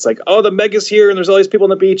Meg, and it's like, oh, the Meg is here, and there's all these people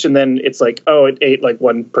on the beach, and then it's like, oh, it ate like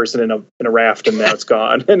one person in a raft, and now it's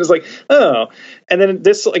gone. And it's like, oh. And then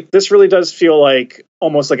this really does feel like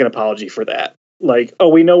almost like an apology for that. Like, oh,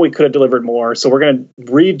 we know we could have delivered more, so we're going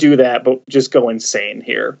to redo that, but just go insane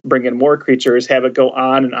here. Bring in more creatures, have it go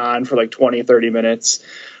on and on for like 20, 30 minutes.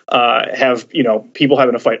 Have, people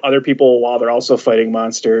having to fight other people while they're also fighting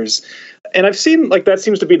monsters. And I've seen, like, that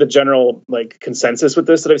seems to be the general, like, consensus with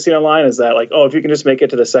this that I've seen online, is that, like, oh, if you can just make it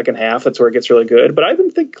to the second half, that's where it gets really good. But I even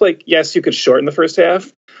think, like, yes, you could shorten the first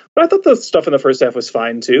half, but I thought the stuff in the first half was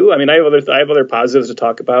fine, too. I mean, I have other positives to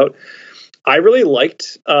talk about. I really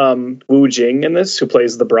liked Wu Jing in this, who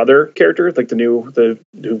plays the brother character, like who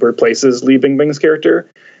replaces Li Bingbing's character.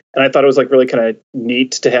 And I thought it was like really kind of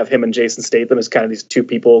neat to have him and Jason Statham as kind of these two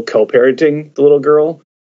people co-parenting the little girl.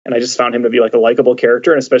 And I just found him to be like a likable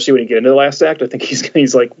character, and especially when you get into the last act, I think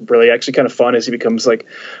he's like really actually kind of fun as he becomes like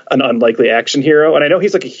an unlikely action hero. And I know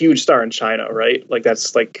he's like a huge star in China, right? Like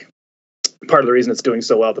that's like part of the reason it's doing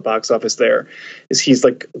so well at the box office there is he's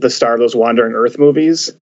like the star of those Wandering Earth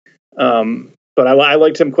movies. But I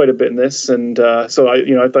liked him quite a bit in this, and so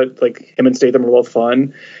I thought like him and Statham were both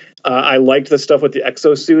fun. I liked the stuff with the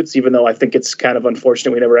exosuits, even though I think it's kind of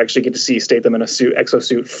unfortunate we never actually get to see Statham in a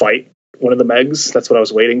exosuit fight one of the Megs. That's what I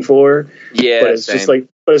was waiting for. Yeah, but it's just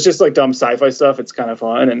like dumb sci-fi stuff. It's kind of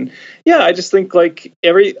fun, and yeah, I just think like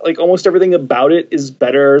almost everything about it is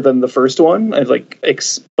better than the first one. Again,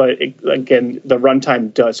 the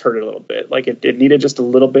runtime does hurt it a little bit. Like it needed just a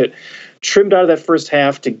little bit trimmed out of that first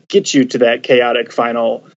half to get you to that chaotic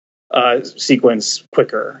final sequence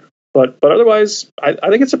quicker. But otherwise, I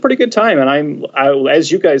think it's a pretty good time, and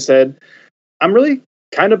as you guys said, I'm really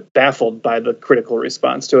kind of baffled by the critical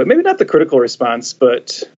response to it. Maybe not the critical response,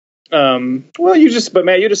 but Matt, you just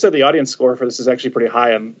said the audience score for this is actually pretty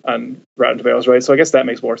high on Rotten Tomatoes, right? So I guess that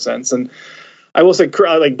makes more sense. And I will say,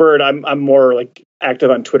 like Byrd, I'm more like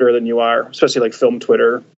active on Twitter than you are, especially like film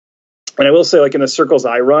Twitter. And I will say, like in the circles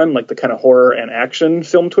I run, like the kind of horror and action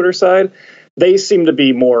film Twitter side, they seem to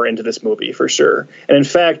be more into this movie for sure. And in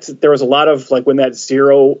fact, there was a lot of like when that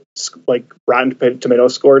 0 like Rotten Tomato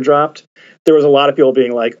score dropped, there was a lot of people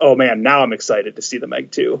being like, "Oh man, now I'm excited to see the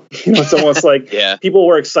Meg 2." It's almost like people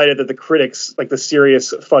were excited that the critics, like the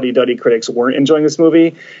serious fuddy-duddy critics, weren't enjoying this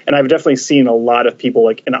movie. And I've definitely seen a lot of people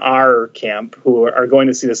like in our camp who are going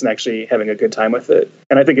to see this and actually having a good time with it.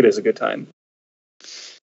 And I think it is a good time.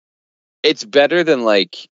 It's better than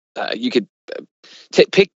like you could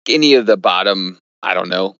pick any of the bottom, I don't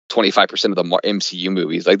know, 25% of the MCU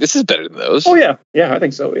movies. Like this is better than those. Oh yeah, I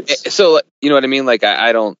think so. So you know what I mean? Like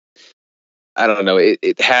I don't know.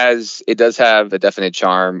 It does have a definite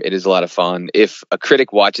charm. It is a lot of fun. If a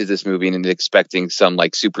critic watches this movie and is expecting some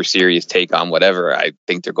like super serious take on whatever, I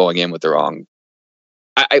think they're going in with the wrong.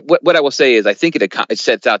 What I will say is I think it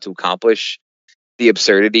sets out to accomplish the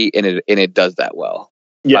absurdity, and it does that well.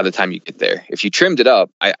 Yeah. By the time you get there, if you trimmed it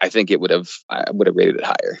up, I think I would have rated it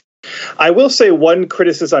higher. I will say one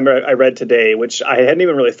criticism I read today, which I hadn't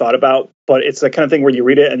even really thought about, but it's the kind of thing where you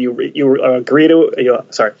read it and you agree with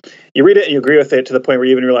it to the point where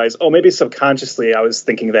you even realize, oh, maybe subconsciously I was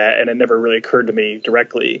thinking that, and it never really occurred to me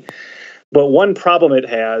directly. But one problem it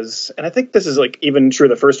has, and I think this is like even true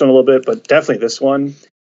of the first one a little bit, but definitely this one,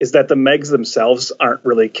 is that the Megs themselves aren't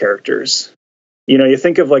really characters. You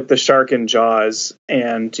think of like the shark in Jaws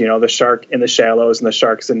and, the shark in The Shallows and the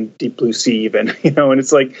sharks in Deep Blue Sea even, and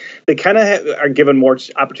it's like they kind of are given more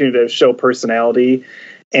opportunity to show personality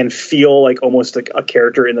and feel like almost like a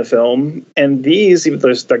character in the film. And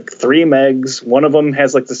there's like 3 Megs. One of them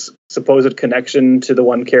has like this supposed connection to the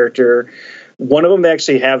one character. One of them they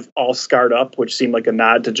actually have all scarred up, which seemed like a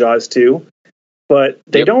nod to Jaws too. But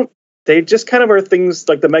they don't. They just kind of are things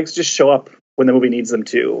like the Megs just show up when the movie needs them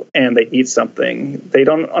to, and they eat something. They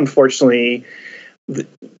don't, unfortunately. Does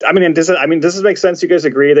this make sense? You guys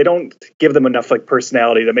agree? They don't give them enough like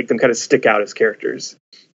personality to make them kind of stick out as characters.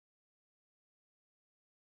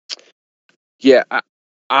 Yeah,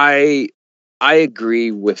 I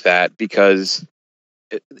agree with that, because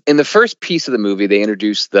in the first piece of the movie they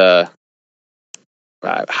introduced the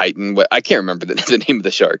heightened. I can't remember the name of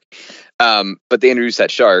the shark, but they introduced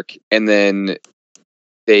that shark, and then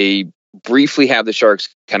they briefly have the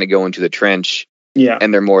sharks kind of go into the trench,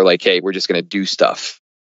 and they're more like, hey, we're just going to do stuff,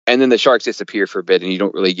 and then the sharks disappear for a bit, and you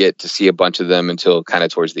don't really get to see a bunch of them until kind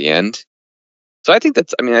of towards the end. So I think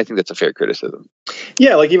that's a fair criticism.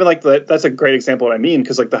 Yeah, like even like that's a great example of what I mean,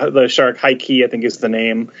 because like the shark High-Key, I think is the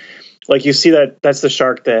name. Like you see that's the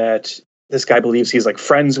shark that this guy believes he's like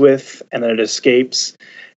friends with, and then it escapes.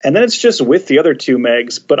 And then it's just with the other 2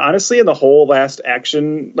 Megs. But honestly, in the whole last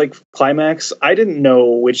action like climax, I didn't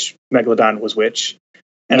know which Megalodon was which.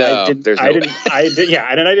 And I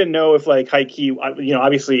didn't know if like High-Key,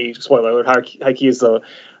 obviously, spoiler alert, High-Key is the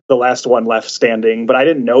last one left standing. But I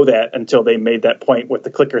didn't know that until they made that point with the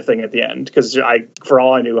clicker thing at the end. Because for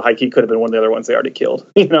all I knew, High-Key could have been one of the other ones they already killed.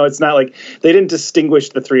 It's not like they didn't distinguish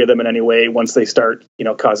the 3 of them in any way once they start,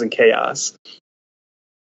 causing chaos.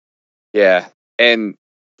 Yeah. And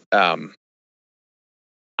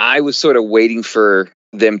I was sort of waiting for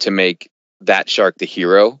them to make that shark the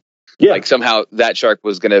hero. Yeah. Like somehow that shark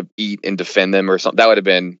was going to eat and defend them or something. I would have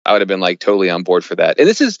been like totally on board for that. And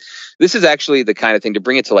this is actually the kind of thing, to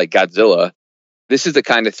bring it to like Godzilla. This is the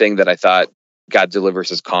kind of thing that I thought Godzilla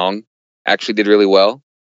versus Kong actually did really well.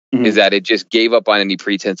 Mm-hmm. Is that it just gave up on any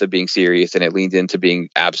pretense of being serious, and it leaned into being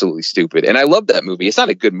absolutely stupid. And I love that movie. It's not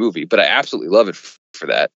a good movie, but I absolutely love it for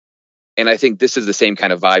that. And I think this is the same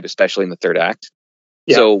kind of vibe, especially in the third act.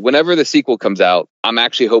 Yeah. So whenever the sequel comes out, I'm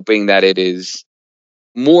actually hoping that it is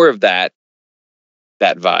more of that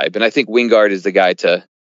vibe. And I think Wingard is the guy to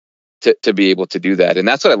be able to do that. And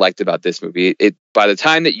that's what I liked about this movie. It by the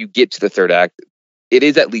time that you get to the third act, it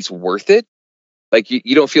is at least worth it. Like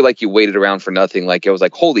you don't feel like you waited around for nothing. Like it was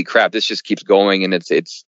like, holy crap, this just keeps going, and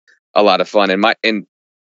it's a lot of fun. And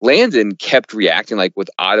Landon kept reacting like with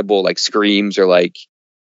audible like screams or like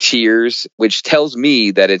tears, which tells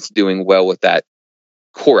me that it's doing well with that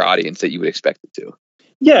core audience that you would expect it to.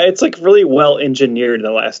 Yeah, it's like really well engineered in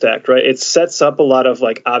the last act, right? It sets up a lot of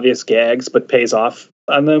like obvious gags, but pays off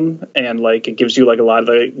on them, and like it gives you like a lot of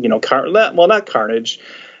the not carnage.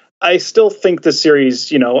 I still think the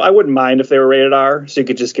series, I wouldn't mind if they were rated R, so you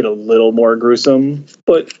could just get a little more gruesome,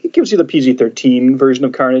 but it gives you the PG-13 version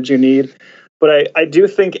of carnage you need. But I do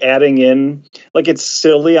think adding in, like, it's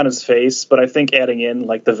silly on its face, but I think adding in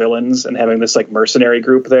like the villains and having this like mercenary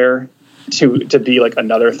group there to be like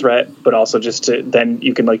another threat, but also just to then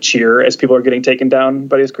you can like cheer as people are getting taken down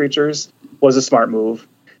by these creatures was a smart move.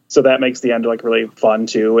 So that makes the end like really fun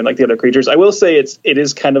too. And like the other creatures, I will say it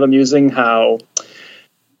is kind of amusing how,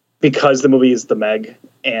 because the movie is the Meg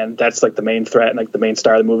and that's like the main threat and like the main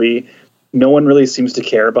star of the movie, no one really seems to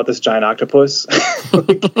care about this giant octopus.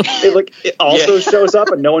 it also shows up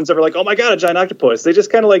and no one's ever like, oh my God, a giant octopus. They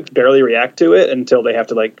just kind of like barely react to it until they have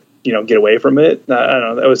to like, get away from it. I don't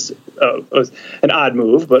know. That was an odd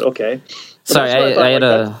move, but okay. But sorry, I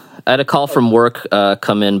had a call from work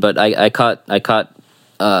come in, but I caught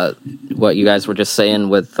what you guys were just saying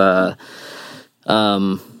with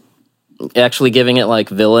actually giving it like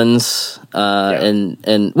villains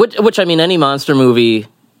and which I mean, any monster movie,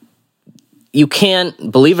 you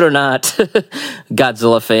can't, believe it or not,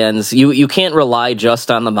 Godzilla fans, you can't rely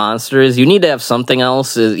just on the monsters. You need to have something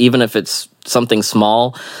else, even if it's something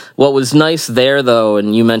small. What was nice there, though,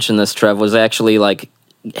 and you mentioned this, Trev, was actually like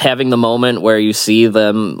having the moment where you see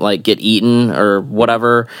them like get eaten or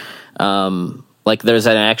whatever. Like there's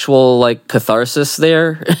an actual like catharsis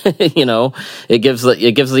there. It gives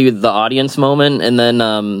the audience moment, and then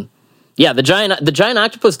the giant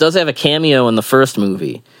octopus does have a cameo in the first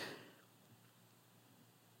movie.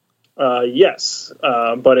 Yes,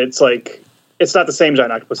 but it's like it's not the same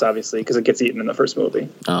giant octopus, obviously, because it gets eaten in the first movie.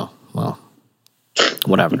 Oh well,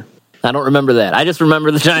 whatever. I don't remember that. I just remember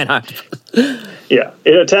the giant octopus. Yeah,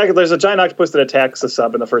 there's a giant octopus that attacks the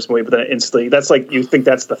sub in the first movie, but then instantly, that's like you think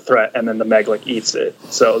that's the threat, and then the Meg like eats it.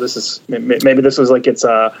 So this is maybe this was like it's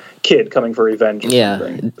a kid coming for revenge. Or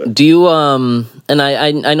something. Do you and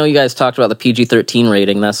I know you guys talked about the PG-13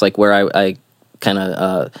 rating. That's like where I kind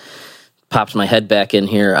of popped my head back in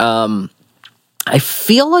here. I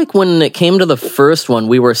feel like when it came to the first one,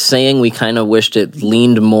 we were saying we kind of wished it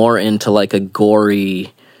leaned more into like a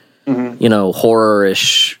gory,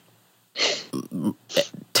 horror-ish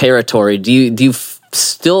territory. Do you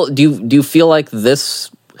feel like this?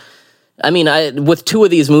 I mean, with two of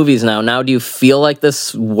these movies now, do you feel like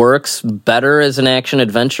this works better as an action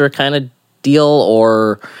adventure kind of deal,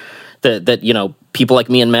 or that people like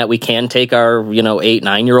me and Matt, we can take our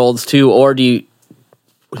 8-9-year-olds to, or do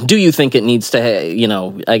you think it needs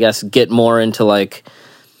to I guess get more into like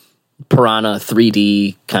Piranha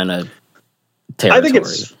 3D kind of territory?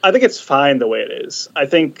 I think it's fine the way it is. I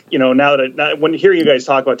think now when hearing you guys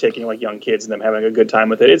talk about taking like young kids and them having a good time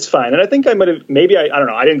with it, it's fine. And I think I might have I don't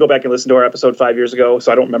know. I didn't go back and listen to our episode 5 years ago,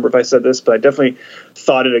 so I don't remember if I said this, but I definitely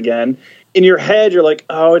thought it again. In your head, you're like,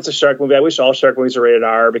 oh, it's a shark movie. I wish all shark movies are rated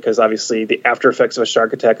R because obviously the after effects of a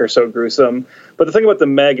shark attack are so gruesome. But the thing about the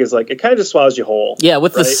Meg is like it kind of just swallows you whole. Yeah,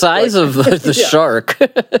 with the size of the shark,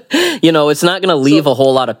 it's not going to leave a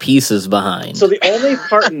whole lot of pieces behind. So the only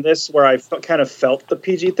part in this where I kind of felt the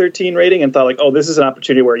PG-13 rating and thought like, oh, this is an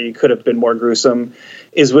opportunity where you could have been more gruesome,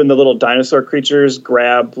 is when the little dinosaur creatures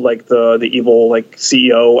grab like the evil like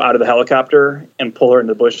CEO out of the helicopter and pull her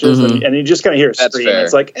into the bushes, and you just kind of hear a scream.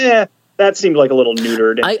 It's like, that seemed like a little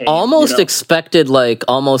neutered. I almost expected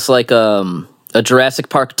almost like a Jurassic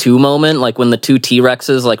Park 2 moment, like when the two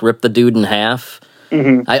T-Rexes like rip the dude in half.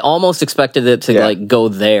 Mm-hmm. I almost expected it to like go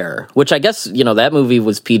there, which I guess that movie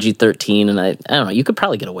was PG-13, and I don't know, you could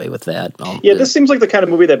probably get away with that. This seems like the kind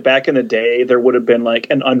of movie that back in the day there would have been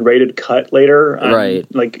like an unrated cut later, right?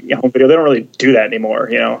 Like home video. They don't really do that anymore,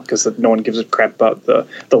 because no one gives a crap about the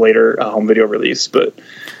later home video release, but.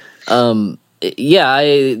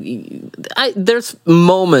 There's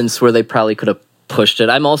moments where they probably could have pushed it.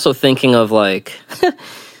 I'm also thinking of like,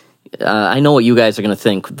 I know what you guys are going to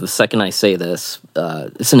think the second I say this.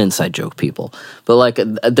 It's an inside joke, people. But like,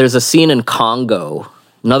 there's a scene in Congo,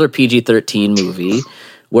 another PG-13 movie,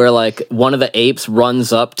 where like one of the apes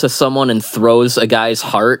runs up to someone and throws a guy's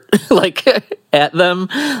heart like at them.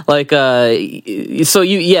 Like so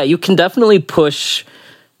you can definitely push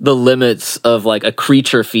the limits of like a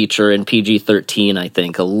creature feature in PG-13, I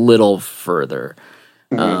think, a little further.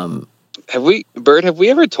 Have we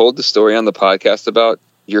ever told the story on the podcast about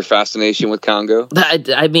your fascination with Congo?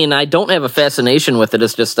 I mean, I don't have a fascination with it.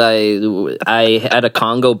 It's just I had a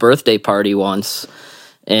Congo birthday party once,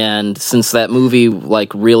 and since that movie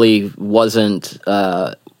like really wasn't,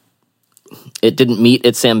 it didn't meet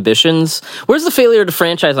its ambitions. Where's the failure to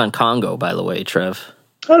franchise on Congo, by the way, Trev?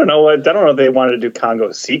 I don't know. I don't know if they wanted to do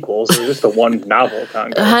Congo sequels. It was just the one novel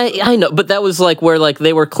Congo. I know, but that was like where like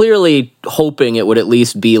they were clearly hoping it would at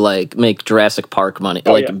least be like make Jurassic Park money,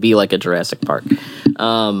 be like a Jurassic Park.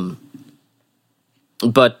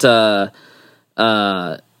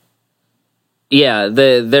 Yeah,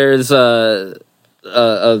 there's a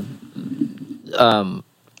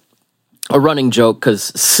running joke because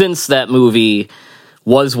since that movie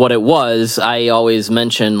was what it was, I always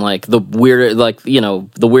mention like the weirdest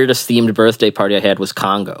themed birthday party I had was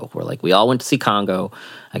Congo, where like we all went to see Congo.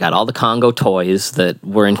 I got all the Congo toys that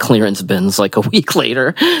were in clearance bins like a week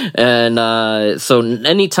later, and so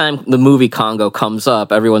anytime the movie Congo comes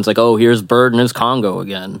up, everyone's like, "Oh, here's Byrd and his Congo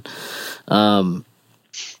again." But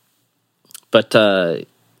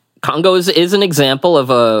Congo is an example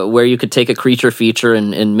of where you could take a creature feature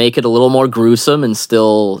and make it a little more gruesome and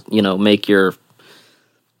still make your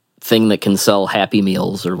thing that can sell Happy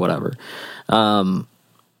Meals or whatever. I'm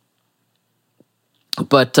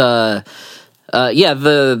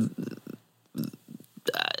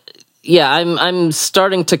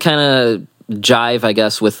starting to kind of jive, I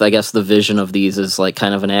guess, with the vision of these as like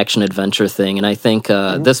kind of an action adventure thing, and I think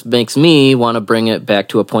this makes me want to bring it back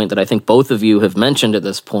to a point that I think both of you have mentioned at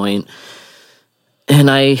this point,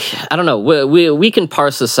 and I don't know, we can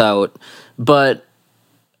parse this out, but.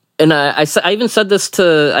 And I even said this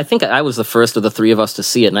to, I think I was the first of the three of us to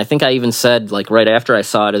see it, and I think I even said, like, right after I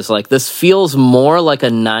saw it, is like, this feels more like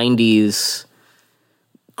a 90s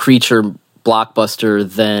creature blockbuster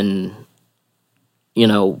than,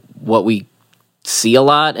 what we see a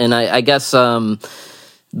lot. And I guess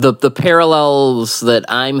the parallels that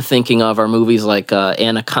I'm thinking of are movies like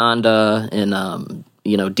Anaconda and,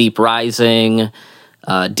 Deep Rising,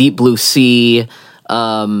 Deep Blue Sea,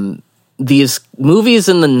 these movies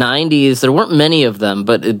in the 90s, there weren't many of them,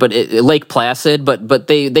 but Lake Placid, but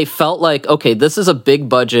they felt like, okay, this is a big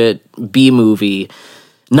budget B movie,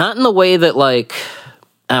 not in the way that like,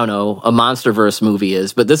 I don't know, a MonsterVerse movie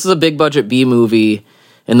is, but this is a big budget B movie,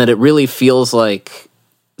 and that it really feels like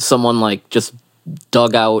someone like just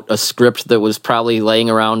dug out a script that was probably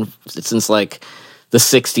laying around since like the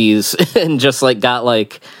 60s and just like got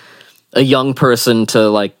like a young person to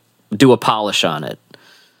like do a polish on it.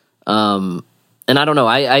 And I don't know,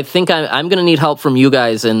 I think I'm going to need help from you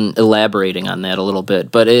guys in elaborating on that a little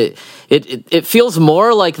bit, but it feels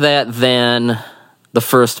more like that than the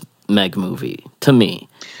first Meg movie to me.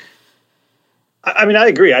 I mean, I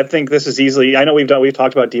agree. I think this is easily, I know we've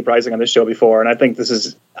talked about Deep Rising on this show before, and I think this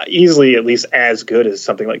is easily at least as good as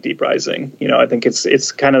something like Deep Rising. I think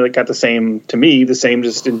it's kind of got the same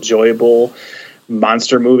just enjoyable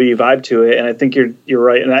monster movie vibe to it, and I think you're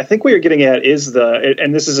right. And I think what you're getting at is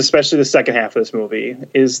and this is especially the second half of this movie,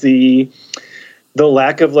 is the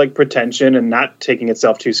lack of like pretension and not taking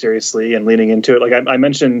itself too seriously and leaning into it. Like I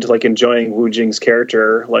mentioned, like enjoying Wu Jing's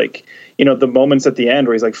character, like the moments at the end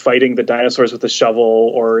where he's like fighting the dinosaurs with a shovel,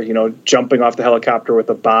 or jumping off the helicopter with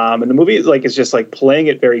a bomb, and the movie is just like playing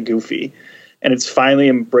it very goofy. And it's finally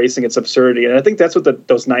embracing its absurdity. And I think that's what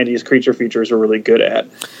those 90s creature features were really good at,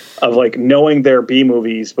 of like knowing they're B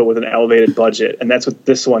movies, but with an elevated budget. And that's what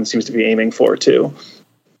this one seems to be aiming for too.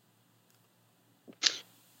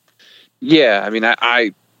 Yeah. I mean,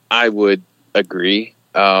 I would agree.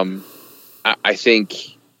 I think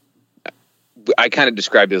I kind of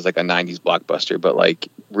described it as like a 90s blockbuster, but like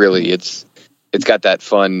really it's got that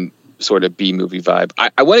fun sort of B movie vibe.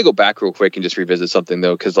 I want to go back real quick and just revisit something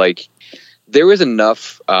though. 'Cause like, there was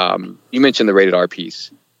enough, you mentioned the rated R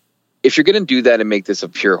piece. If you're going to do that and make this a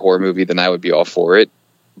pure horror movie, then I would be all for it.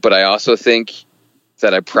 But I also think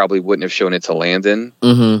that I probably wouldn't have shown it to Landon.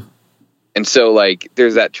 Mm-hmm. And so, like,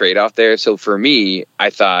 there's that trade-off there. So for me, I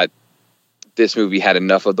thought this movie had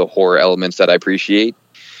enough of the horror elements that I appreciate,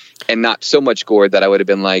 and not so much gore that I would have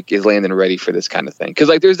been like, is Landon ready for this kind of thing? Because,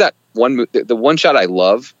 like, there's that the one shot I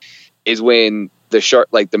love is when the shark,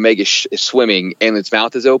 like the Meg is swimming and its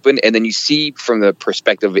mouth is open, and then you see from the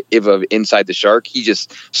perspective of inside the shark, he's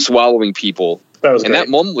just swallowing people. That was great. That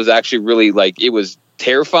moment was actually really like, it was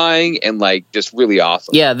terrifying and like just really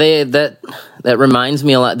awesome. Yeah, that reminds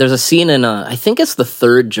me a lot. There's a scene in I think it's the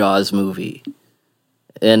third Jaws movie.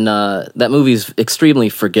 And that movie's extremely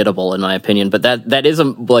forgettable in my opinion, but that is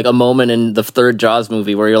a moment in the third Jaws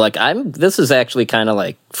movie where you're like, this is actually kind of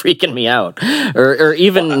like freaking me out, or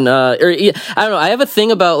even I don't know. I have a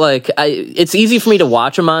thing about like it's easy for me to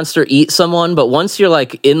watch a monster eat someone, but once you're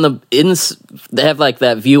like they have like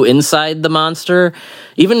that view inside the monster,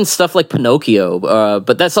 even stuff like Pinocchio,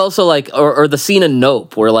 but that's also like or the scene in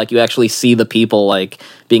Nope where like you actually see the people like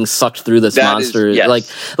being sucked through this monster.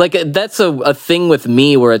 Yes. Like that's a thing with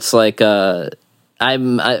me where it's like what's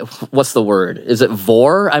the word? Is it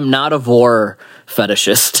vor? I'm not a vor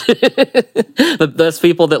fetishist. There's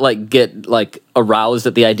people that like get like aroused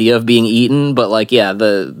at the idea of being eaten, but like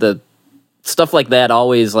the stuff like that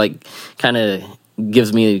always like kind of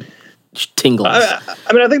gives me tingles.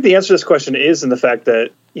 I mean, I think the answer to this question is in the fact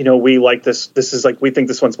that, you know, we like this. This is like, we think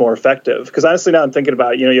this one's more effective. Because honestly, now I'm thinking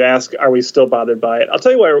about it, you know, you ask, are we still bothered by it? I'll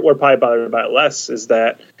tell you why we're probably bothered by it less is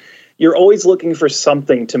that you're always looking for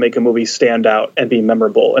something to make a movie stand out and be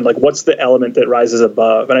memorable. And like, what's the element that rises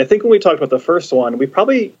above? And I think when we talked about the first one, we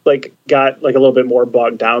probably like got like a little bit more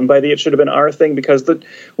bogged down by the, it should have been our thing, because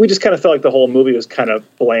we just kind of felt like the whole movie was kind of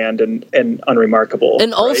bland and unremarkable.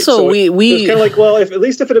 And right? also so we it was kind of like, well, at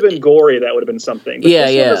least if it had been gory, that would have been something. But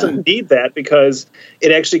this one doesn't need that because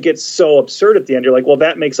it actually gets so absurd at the end. You're like, well,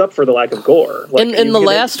 that makes up for the lack of gore. Like, and the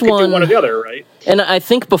last one, do one or the other, right? And I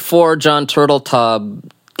think before John Turteltaub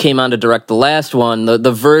came on to direct the last one,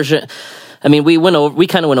 the version, I mean, we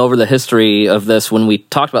kind of went over the history of this when we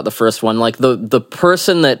talked about the first one. Like the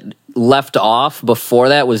person that left off before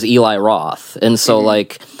that was Eli Roth, and so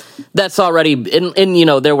like that's already in you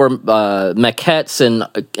know, there were maquettes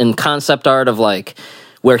and concept art of like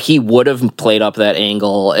where he would have played up that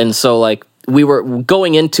angle, and so like we were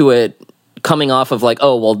going into it coming off of like,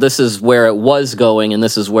 oh, well, this is where it was going and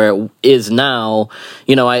this is where it is now.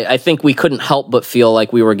 You know, I think we couldn't help but feel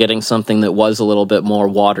like we were getting something that was a little bit more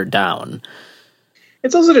watered down.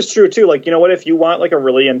 It's also just true, too. Like, you know what? If you want, like, a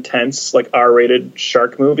really intense, like, R-rated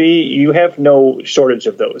shark movie, you have no shortage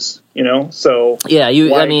of those, you know? So, yeah,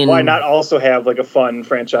 why not also have, like, a fun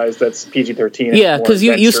franchise that's PG-13? Yeah, because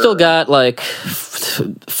you still got, like,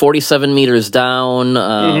 47 Meters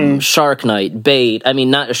Down, Shark Night, Bait. I mean,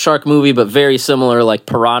 not a shark movie, but very similar, like,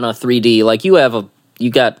 Piranha 3D. Like, you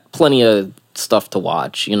got plenty of stuff to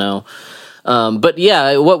watch, you know? But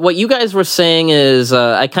yeah, what you guys were saying is,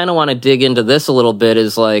 I kind of want to dig into this a little bit,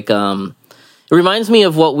 is like, it reminds me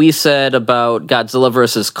of what we said about Godzilla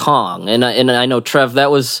versus Kong. And I know, Trev, that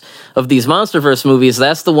was, of these MonsterVerse movies,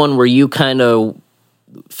 that's the one where you kind of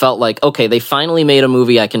felt like, okay, they finally made a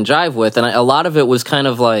movie I can jive with. And a lot of it was kind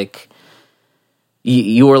of like,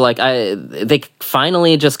 you were like, they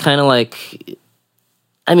finally just kind of like,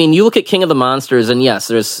 I mean, you look at King of the Monsters, and yes,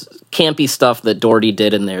 there's campy stuff that Doherty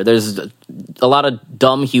did in there. There's a lot of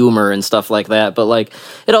dumb humor and stuff like that, but like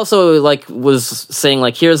it also like was saying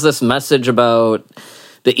like, here's this message about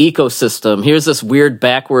the ecosystem. Here's this weird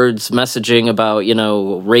backwards messaging about, you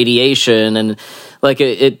know, radiation, and like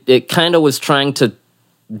it kind of was trying to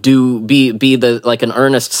be the like an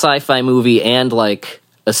earnest sci-fi movie and like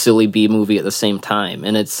a silly B movie at the same time,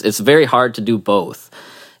 and it's very hard to do both.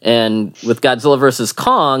 And with Godzilla vs.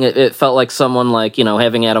 Kong, it felt like someone like, you know,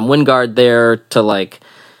 having Adam Wingard there to like,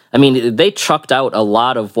 I mean, they chucked out a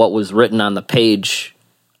lot of what was written on the page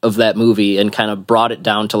of that movie and kind of brought it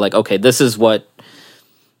down to like, okay, this is what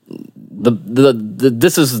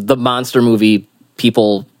this is the monster movie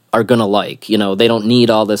people are gonna like. You know, they don't need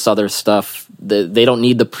all this other stuff. They don't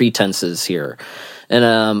need the pretenses here.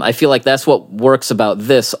 And I feel like that's what works about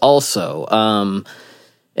this also.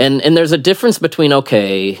 And there's a difference between,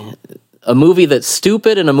 okay, a movie that's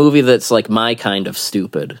stupid and a movie that's like my kind of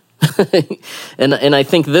stupid. and I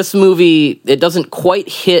think this movie, it doesn't quite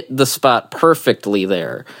hit the spot perfectly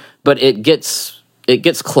there, but it gets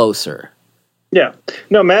closer. Yeah.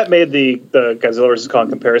 No, Matt made the Godzilla vs. Kong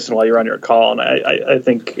comparison while you were on your call, and I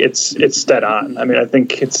think it's dead on. I mean, I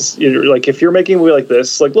think it's like, if you're making a movie like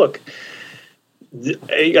this, like, look,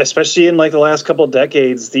 especially in like the last couple of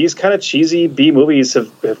decades, these kind of cheesy B movies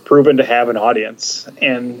have proven to have an audience.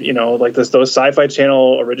 And, you know, like those Sci-Fi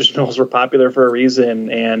Channel originals were popular for a reason,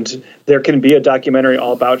 and there can be a documentary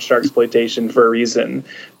all about sharksploitation for a reason.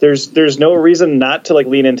 There's no reason not to like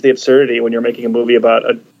lean into the absurdity when you're making a movie about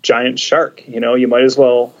a giant shark. You know, you might as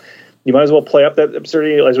well play up that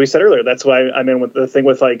absurdity, as we said earlier. That's why I'm in with the thing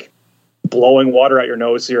with like blowing water out your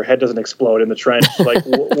nose so your head doesn't explode in the trench. Like,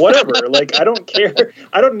 whatever. Like, I don't care.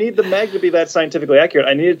 I don't need the mag to be that scientifically accurate.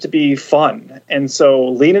 I need it to be fun. And so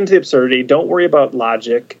lean into the absurdity. Don't worry about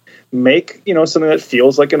logic. make, something that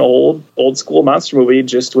feels like an old school monster movie,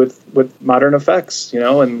 just with modern effects,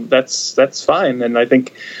 and that's fine. And I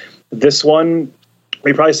think this one,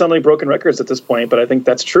 we probably sound like broken records at this point, but I think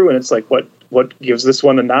that's true. And it's like what gives this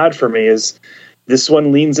one the nod for me is this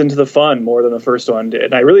one leans into the fun more than the first one did.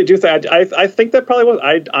 And I really do think I think that probably was.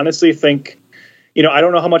 I honestly think, I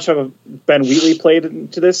don't know how much of a Ben Wheatley played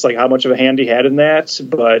into this, like how much of a hand he had in that.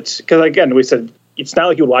 But because again, we said it's not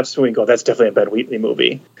like you would watch this movie and go, "That's definitely a Ben Wheatley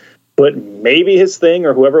movie." But maybe his thing,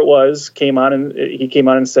 or whoever it was, came on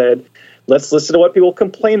and said, "Let's listen to what people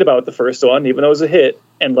complained about the first one, even though it was a hit,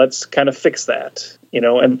 and let's kind of fix that."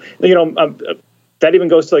 That even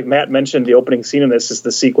goes to, like Matt mentioned, the opening scene in this is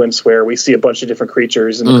the sequence where we see a bunch of different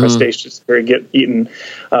creatures and the crustaceans get eaten,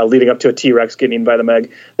 leading up to a T-Rex getting eaten by the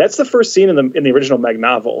Meg. That's the first scene in the original Meg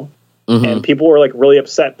novel. And people were like really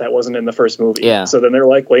upset that wasn't in the first movie. Yeah. So then they're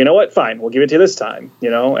like, well, you know what? Fine, we'll give it to you this time.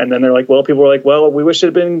 And then they're like, well, people were like, well, we wish it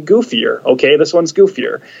had been goofier. Okay, this one's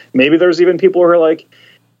goofier. Maybe there's even people who are like,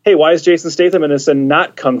 hey, why is Jason Statham in this and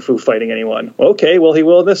not kung fu fighting anyone? Okay, well, he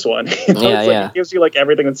will in this one. It gives you like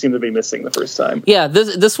everything that seemed to be missing the first time. Yeah,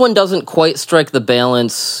 this one doesn't quite strike the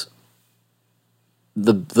balance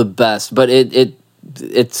the best, but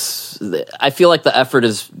it's I feel like the effort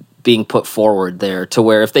is being put forward there to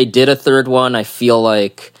where if they did a third one, I feel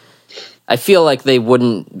like they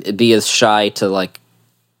wouldn't be as shy to like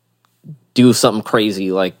do something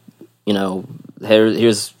crazy, like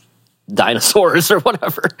here's dinosaurs or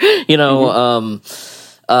whatever, and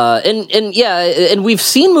we've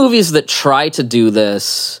seen movies that try to do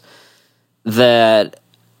this that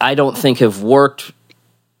I don't think have worked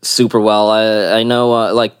super well. I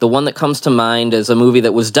know like the one that comes to mind is a movie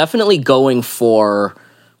that was definitely going for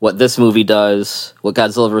what this movie does, what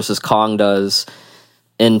Godzilla vs. Kong does,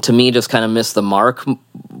 and to me just kind of missed the mark,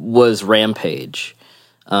 was Rampage.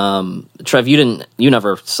 Trev, you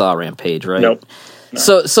never saw Rampage, right? Nope.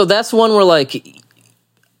 No. So that's one where like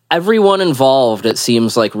everyone involved, it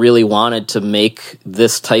seems like, really wanted to make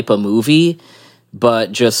this type of movie,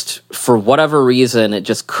 but just for whatever reason, it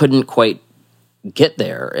just couldn't quite get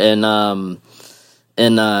there. And I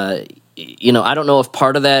don't know if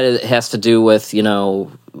part of that has to do with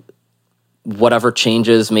whatever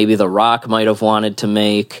changes maybe The Rock might have wanted to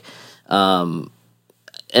make.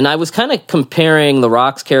 And I was kind of comparing The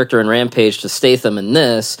Rock's character in Rampage to Statham in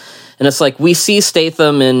this, and it's like we see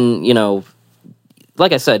Statham in,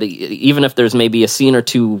 like I said, even if there's maybe a scene or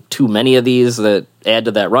two too many of these that add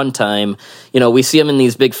to that runtime, we see him in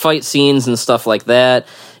these big fight scenes and stuff like that.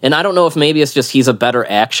 And I don't know if maybe it's just he's a better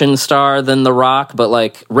action star than The Rock, but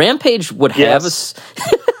like Rampage would have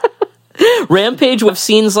Rampage would have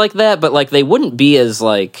scenes like that, but like they wouldn't be as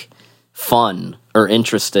like fun or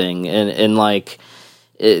interesting and like.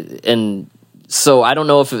 And so I don't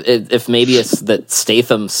know if maybe it's that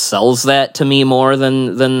Statham sells that to me more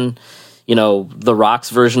than The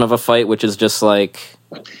Rock's version of a fight, which is just like.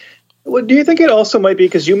 Well, do you think it also might be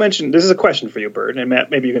because you mentioned this is a question for you, Byrd, and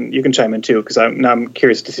Matt, maybe you can chime in too because I'm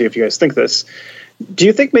curious to see if you guys think this. Do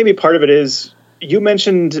you think maybe part of it is you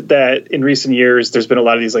mentioned that in recent years there's been a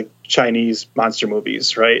lot of these like Chinese monster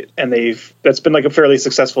movies, right? And that's been like a fairly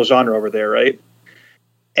successful genre over there, right?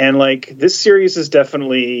 And like this series is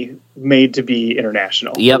definitely made to be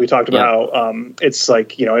international. Yep. We talked about how it's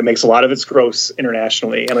like it makes a lot of its gross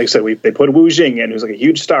internationally. And like I said, they put Wu Jing in, who's like a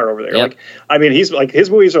huge star over there. Yep. Like I mean, he's like his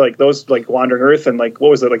movies are like those like Wandering Earth and like what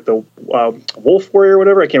was it like the Wolf Warrior or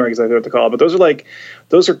whatever? I can't remember exactly what to call it, but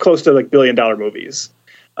those are close to like $1 billion movies.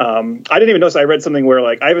 I didn't even notice. I read something where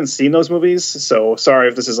like I haven't seen those movies, so sorry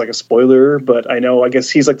if this is like a spoiler, but I guess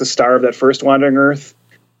he's like the star of that first Wandering Earth.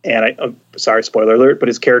 And sorry, spoiler alert, but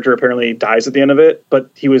his character apparently dies at the end of it. But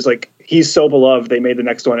he was like, he's so beloved, they made the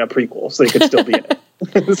next one a prequel, so they could still be in it.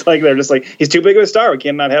 It's like they're just like, he's too big of a star, we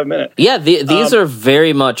can't not have him in it. Yeah, these are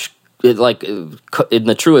very much like in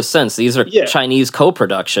the truest sense. These are Chinese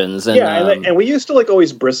co-productions, and and we used to like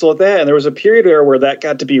always bristle at that. And there was a period where that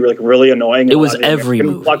got to be like really annoying. It was every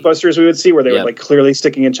movie blockbusters we would see where they were like clearly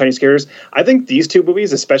sticking in Chinese characters. I think these two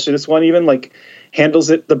movies, especially this one, even like. Handles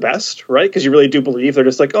it the best, right? Because you really do believe they're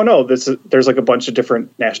just like, oh no, there's like a bunch of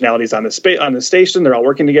different nationalities on the station. They're all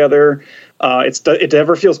working together. It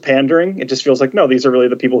never feels pandering. It just feels like no, these are really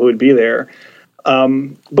the people who would be there.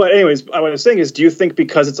 But anyways, what I was saying is, do you think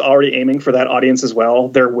because it's already aiming for that audience as well,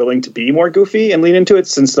 they're willing to be more goofy and lean into it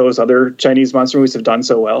since those other Chinese monster movies have done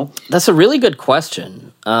so well? That's a really good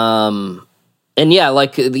question. And and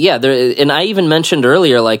I even mentioned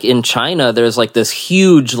earlier, like in China, there's like this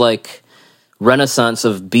huge like. Renaissance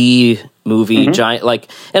of B movie giant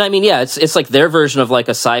and I mean it's like their version of like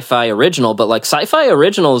a sci-fi original, but like sci-fi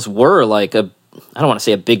originals were like a I don't want to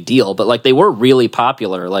say a big deal, but like they were really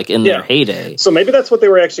popular, like in their heyday. So maybe that's what they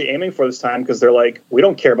were actually aiming for this time, because they're like, we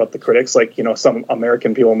don't care about the critics, like, you know, some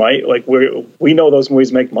American people might. Like, we know those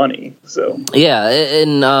movies make money. So yeah,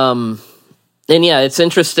 and yeah, it's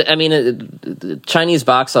interesting. I mean, the Chinese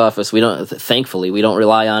box office, thankfully we don't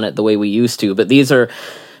rely on it the way we used to, but these are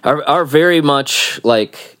very much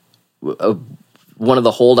like one of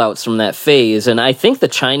the holdouts from that phase. And I think the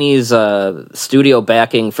Chinese studio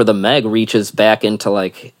backing for the Meg reaches back into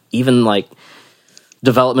like even like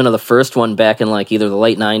development of the first one back in like either the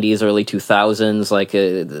late 90s, early 2000s. Like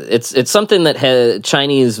it's something that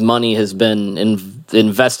Chinese money has been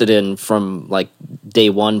invested in from like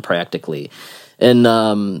day one practically.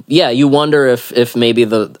 And you wonder if maybe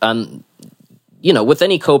with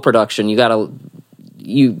any co-production you gotta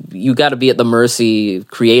be at the mercy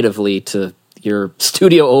creatively to your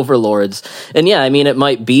studio overlords. And yeah, I mean, it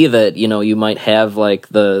might be that, you know, you might have like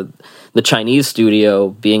the Chinese studio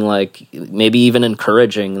being like maybe even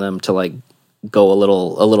encouraging them to like go a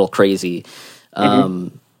little crazy.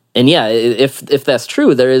 And yeah, if that's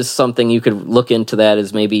true, there is something you could look into that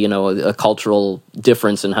as maybe, you know, a cultural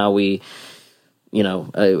difference in how we, you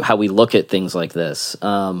know, how we look at things like this.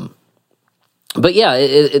 But yeah,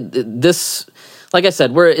 this, like I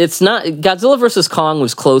said, it's not Godzilla versus Kong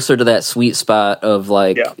was closer to that sweet spot of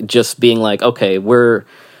like just being like, okay, we're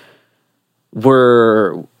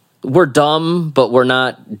dumb, but we're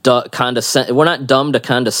not we're not dumb to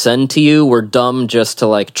condescend to you. We're dumb just to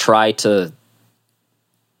like try to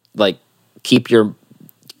like keep you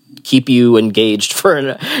engaged for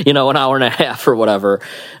an hour and a half or whatever.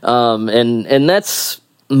 And that's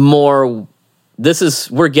more.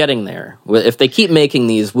 We're getting there. If they keep making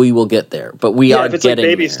these, we will get there. But we are if it's getting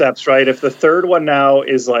like baby there. steps, right? If the third one now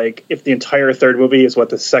is like, if the entire third movie is what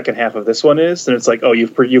the second half of this one is, then it's like, oh,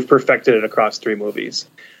 you've perfected it across 3 movies.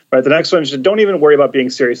 Right? The next one, don't even worry about being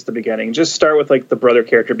serious at the beginning. Just start with like the brother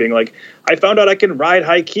character being like, I found out I can ride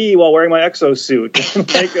high key while wearing my exosuit.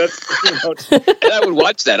 Like, that's, And I would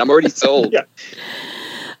watch that. I'm already sold. Yeah.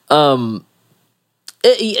 But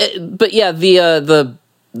yeah,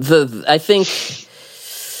 I think,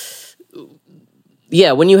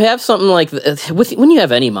 yeah, when you have something like when you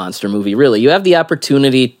have any monster movie, really, you have the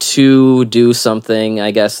opportunity to do something,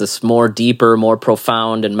 I guess, that's more deeper, more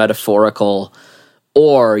profound and metaphorical,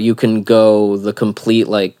 or you can go the complete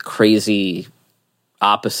like crazy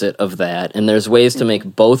opposite of that. And there's ways to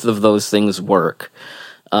make both of those things work.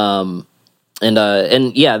 And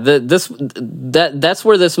yeah, that's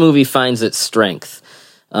where this movie finds its strength.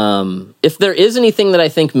 If there is anything that I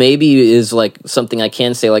think maybe is like something I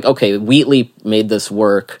can say, like, okay, Wheatley made this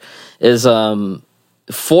work, is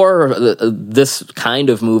for this kind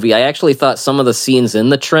of movie, I actually thought some of the scenes in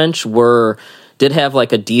the trench did have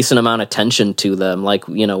like a decent amount of tension to them, like,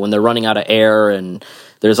 you know, when they're running out of air and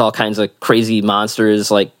there's all kinds of crazy monsters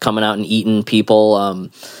like coming out and eating people.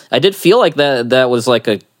 I did feel like that was like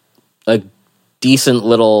a decent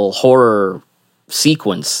little horror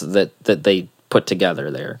sequence that they put together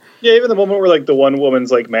there. Yeah, even the moment where like the one woman's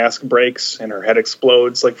like mask breaks and her head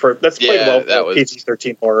explodes, like that's played well for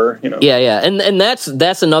PG-13 horror, you know. Yeah, and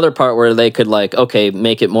that's another part where they could like, okay,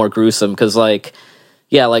 make it more gruesome, because like,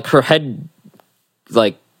 yeah, like her head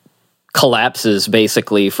like collapses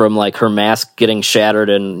basically from like her mask getting shattered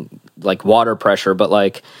and like water pressure, but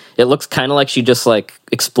like it looks kind of like she just like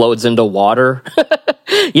explodes into water,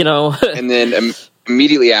 you know. And then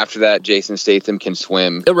immediately after that, Jason Statham can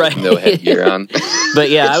swim, right? With no headgear on. But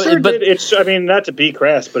yeah, I mean, not to be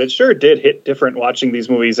crass, but it sure did hit different watching these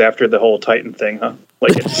movies after the whole Titan thing, huh?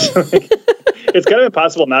 Like it's it's kind of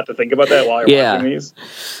impossible not to think about that while you're watching these.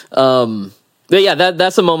 But yeah,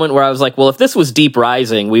 that's a moment where I was like, well, if this was Deep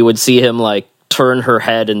Rising, we would see him like turn her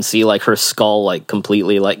head and see like her skull like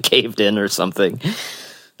completely like caved in or something.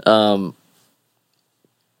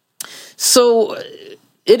 So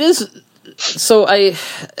it is. So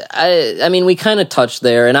I mean, we kind of touched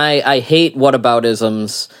there, and I hate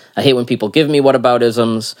whataboutisms. I hate when people give me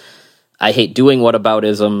whataboutisms. I hate doing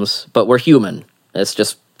whataboutisms, but we're human. It's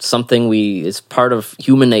just something it's part of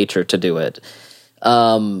human nature to do it.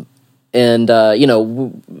 And you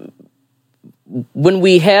know, when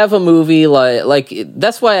we have a movie like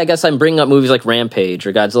that's why I guess I'm bringing up movies like Rampage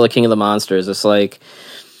or Godzilla King of the Monsters. It's like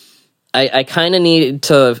I kind of need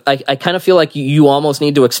to. I kind of feel like you almost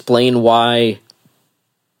need to explain why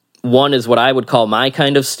one is what I would call my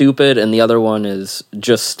kind of stupid, and the other one is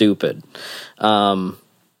just stupid. Now,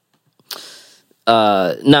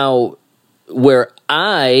 where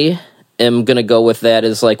I am going to go with that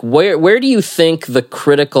is like, where do you think the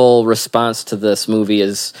critical response to this movie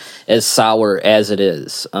is as sour as it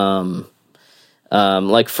is?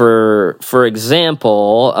 Like for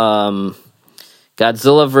example,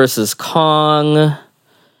 Godzilla versus Kong,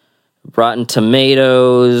 Rotten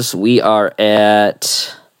Tomatoes, we are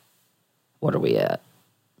at, what are we at?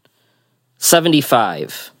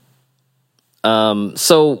 75.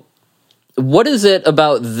 So what is it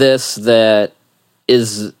about this that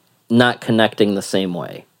is not connecting the same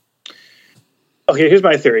way? Okay, here's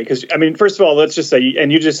my theory. Because I mean, first of all, let's just say,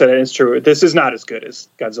 and you just said it, it's true. This is not as good as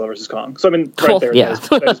Godzilla vs Kong. So I mean, right there, yeah.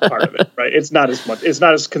 that is part of it, right? It's not as much. It's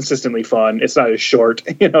not as consistently fun. It's not as short.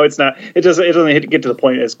 It's not. It doesn't get to the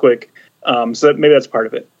point as quick. So maybe that's part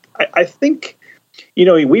of it. I think,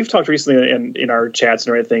 we've talked recently in our chats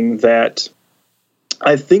and everything that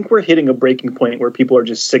I think we're hitting a breaking point where people are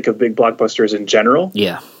just sick of big blockbusters in general.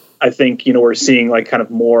 Yeah. I think, we're seeing like kind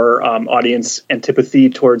of more audience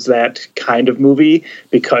antipathy towards that kind of movie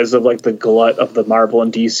because of like the glut of the Marvel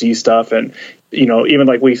and DC stuff. And, even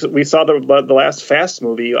like we saw the last Fast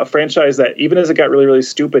movie, a franchise that even as it got really, really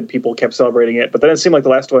stupid, people kept celebrating it. But then it seemed like the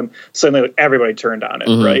last one, suddenly like, everybody turned on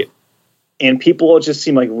it, right? And people just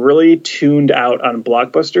seem like really tuned out on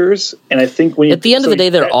blockbusters. And I think at the end of the day,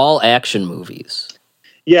 they're all action movies.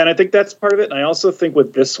 Yeah, and I think that's part of it. And I also think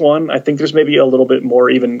with this one, I think there's maybe a little bit more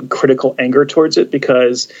even critical anger towards it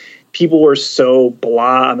because people were so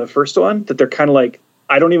blah on the first one that they're kind of like,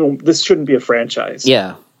 this shouldn't be a franchise.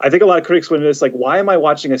 Yeah. I think a lot of critics went into this like, why am I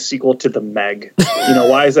watching a sequel to The Meg?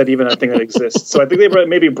 Why is that even a thing that exists? So I think they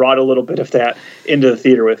maybe brought a little bit of that into the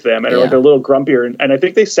theater with them and are like a little grumpier. And I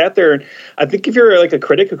think they sat there. And I think if you're like a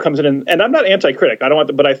critic who comes in and I'm not anti-critic,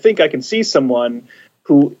 but I think I can see someone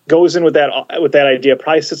who goes in with that idea,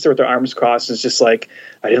 probably sits there with their arms crossed and is just like,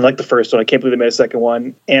 I didn't like the first one. I can't believe they made a second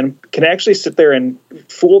one, and can actually sit there and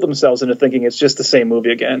fool themselves into thinking it's just the same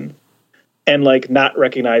movie again, and like not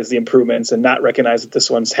recognize the improvements and not recognize that this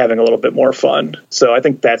one's having a little bit more fun. So I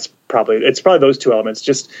think it's probably those two elements: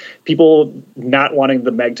 just people not wanting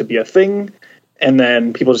the Meg to be a thing, and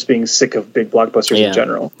then people just being sick of big blockbusters in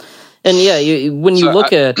general. And when you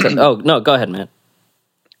look at oh no, go ahead, man.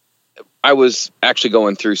 I was actually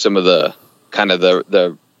going through some of the kind of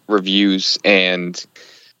the reviews, and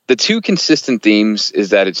the two consistent themes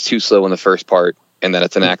is that it's too slow in the first part and that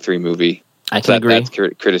it's an Act 3 movie. I can agree. That's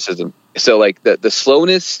criticism. So like the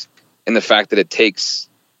slowness and the fact that it takes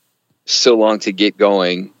so long to get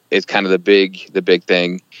going is kind of the big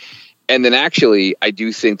thing. And then actually, I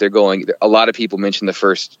do think a lot of people mentioned the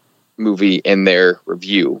first movie in their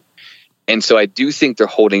review. And so I do think they're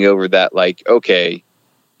holding over that, like, okay,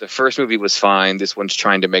 the first movie was fine. This one's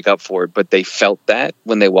trying to make up for it, but they felt that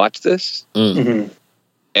when they watched this. Mm-hmm.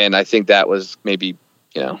 And I think that was maybe,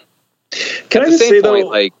 Can I just say though?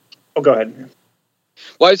 Like, go ahead.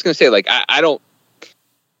 Well, I was going to say, like, I don't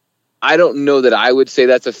know that I would say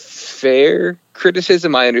that's a fair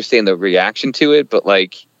criticism. I understand the reaction to it, but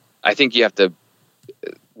like, I think you have to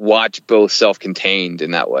watch both self-contained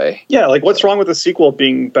in that way. Yeah, like what's wrong with the sequel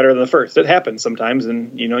being better than the first? It happens sometimes,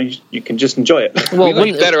 and you can just enjoy it. Well,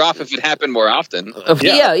 we'd be better off if it happened more often.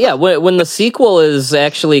 Yeah. When the sequel is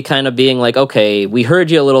actually kind of being like, okay, we heard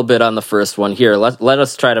you a little bit on the first one. Here, let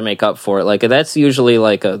us try to make up for it. Like that's usually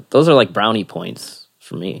like those are like brownie points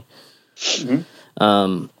for me.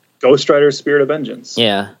 Mm-hmm. Ghost Rider: Spirit of Vengeance.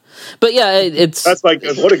 Yeah, but that's like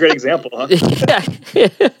what a great example, huh?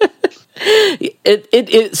 Yeah.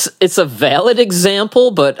 It's a valid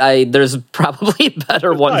example, but there's probably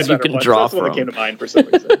better ones you can draw from. That's one that came to mind for some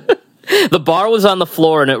reason. The bar was on the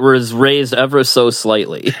floor and it was raised ever so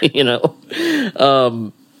slightly, I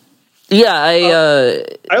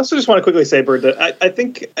also just want to quickly say, Byrd, that I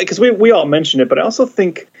think, because we all mentioned it, but I also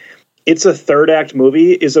think it's a third act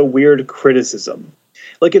movie is a weird criticism.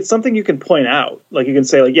 Like, it's something you can point out. Like, you can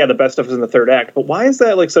say, like, yeah, the best stuff is in the third act. But why is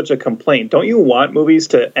that, like, such a complaint? Don't you want movies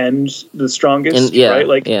to end the strongest, right?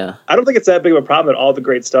 Like, I don't think it's that big of a problem that all the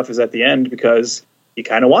great stuff is at the end, because you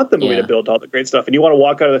kind of want the movie to build all the great stuff. And you want to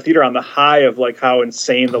walk out of the theater on the high of, like, how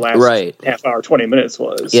insane the last half hour, 20 minutes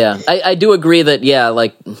was. Yeah, I do agree that,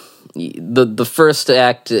 like... The first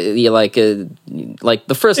act, like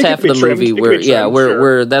the first half of the movie,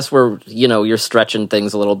 where that's where you're stretching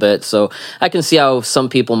things a little bit. So I can see how some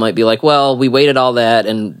people might be like, well, we waited all that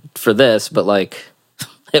and for this, but like,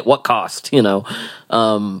 at what cost?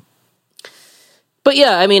 But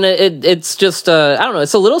yeah, I mean, it's just I don't know.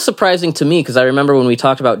 It's a little surprising to me because I remember when we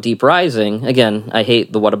talked about Deep Rising. Again, I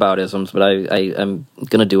hate the whataboutisms, but I'm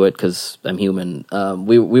gonna do it because I'm human.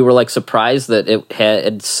 We were like surprised that it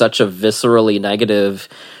had such a viscerally negative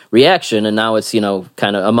reaction, and now it's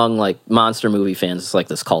kind of among like monster movie fans, it's like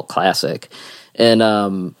this cult classic. And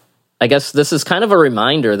I guess this is kind of a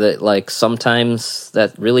reminder that like sometimes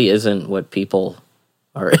that really isn't what people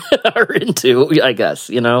are are into, I guess,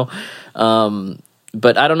 you know.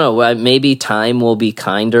 But I don't know. Maybe time will be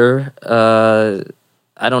kinder.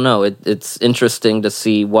 I don't know. It's interesting to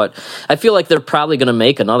see what. I feel like they're probably going to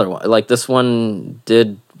make another one. Like this one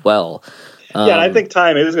did well. Yeah, and I think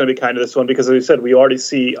time is going to be kind to this one because, as we said, we already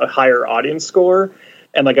see a higher audience score.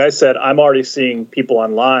 And like I said, I'm already seeing people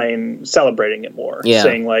online celebrating it more,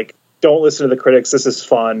 saying like, don't listen to the critics. This is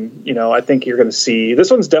fun. You know, I think you're going to see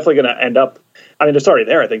this one's definitely going to end up. I mean, it's already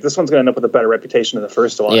there. I think this one's going to end up with a better reputation than the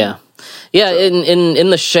first one. Yeah. So. In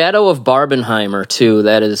the shadow of Barbenheimer too.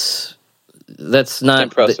 That's not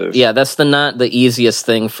impressive. That's not the easiest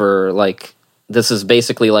thing for like. This is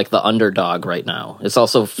basically like the underdog right now. It's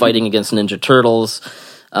also fighting against Ninja Turtles.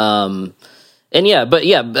 I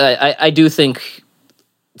do think,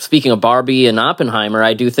 speaking of Barbie and Oppenheimer,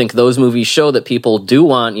 I do think those movies show that people do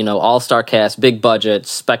want, you know, all-star cast, big budget,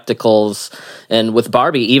 spectacles. And with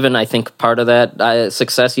Barbie, even I think part of that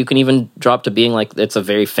success, you can even drop to being like, it's a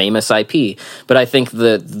very famous IP. But I think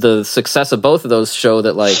the success of both of those show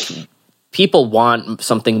that like people want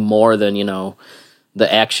something more than, you know, the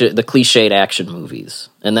cliched action movies.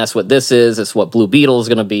 And that's what this is. It's what Blue Beetle is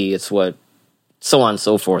going to be. It's what so on and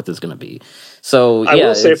so forth is going to be. So I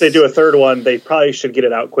will say if they do a third one, they probably should get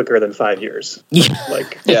it out quicker than 5 years. Yeah.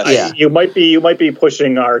 Like, you might be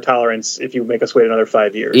pushing our tolerance if you make us wait another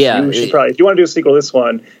 5 years. Yeah. You should probably, if you want to do a sequel to this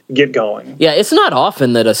one, get going. Yeah. It's not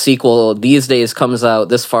often that a sequel these days comes out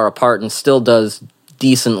this far apart and still does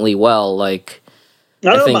decently well. Like,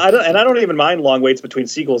 I don't even mind long waits between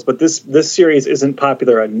sequels, but this series isn't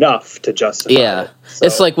popular enough to justify it. So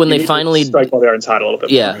it's like when they finally strike while the iron's hot a little bit.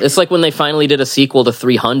 Yeah, more. It's like when they finally did a sequel to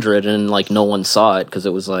 300 and like no one saw it because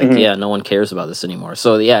it was like, no one cares about this anymore.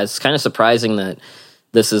 So yeah, it's kind of surprising that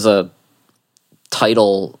this is a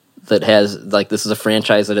title that has like this is a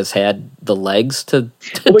franchise that has had the legs to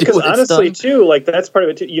because honestly too, like that's part of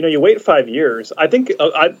it too. You know, you wait 5 years. I think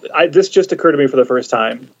this just occurred to me for the first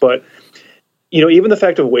time, but. You know, even the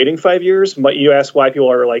fact of waiting 5 years, you ask why people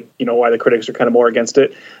are like, you know, why the critics are kind of more against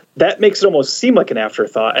it. That makes it almost seem like an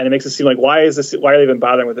afterthought, and it makes it seem like why are they even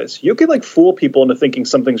bothering with this? You can like fool people into thinking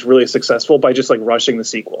something's really successsul by just like rushing the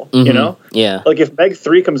sequel. You know, like if Meg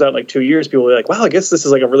 3 comes out in like 2 years, people will be like, wow, I guess this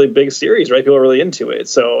is like a really big series, right? People are really into it,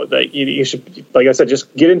 so like you should, like I said,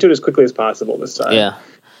 just get into it as quickly as possible this time. Yeah,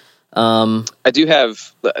 I do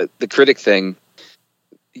have the critic thing.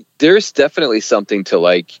 There's definitely something to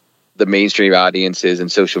like. The mainstream audiences and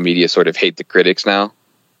social media sort of hate the critics now.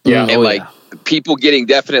 Yeah. And people getting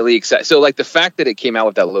definitely excited. So like the fact that it came out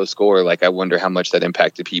with that low score, like I wonder how much that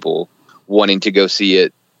impacted people wanting to go see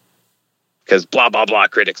it because blah, blah, blah,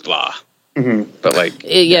 critics, blah. Mm-hmm. But like,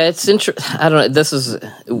 yeah, it's interesting. I don't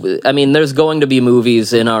know. There's going to be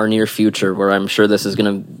movies in our near future where I'm sure this is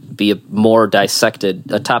going to be a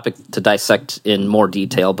topic to dissect in more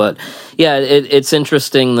detail. But yeah, it's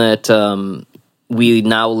interesting that, we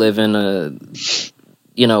now live in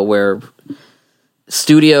where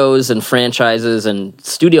studios and franchises and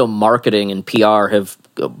studio marketing and PR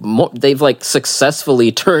they've like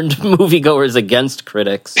successfully turned moviegoers against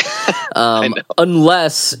critics,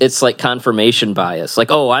 unless it's like confirmation bias.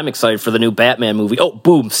 Like, oh, I'm excited for the new Batman movie. Oh,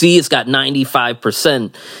 boom, see, it's got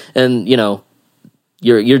 95%, and you know.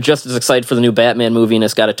 You're just as excited for the new Batman movie and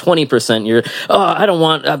it's got a 20%. I don't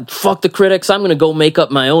want fuck the critics. I'm going to go make up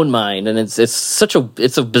my own mind. And it's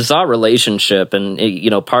a bizarre relationship. And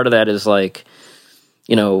part of that is like,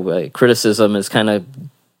 criticism has kind of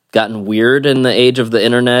gotten weird in the age of the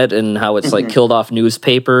internet and how it's like killed off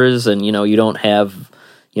newspapers and you don't have.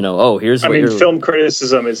 Here's. Film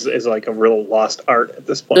criticism is like a real lost art at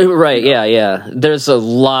this point. Right? Yeah. There's a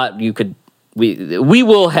lot you could. We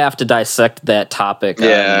will have to dissect that topic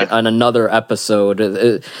on another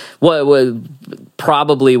episode.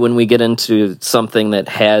 Probably when we get into something that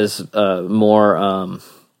has more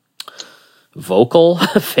vocal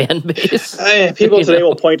fan base. People today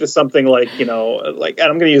will point to something like and I'm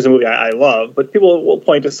going to use a movie I love, but people will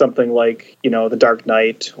point to something like The Dark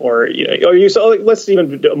Knight, or let's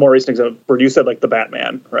even do a more recent example where you said like the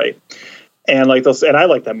Batman, right? And like and I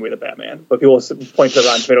like that movie, The Batman, but people point to the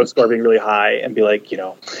Rotten Tomatoes score being really high and be like,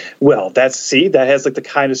 well, that has like the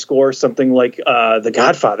kind of score something like The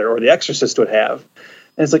Godfather or The Exorcist would have.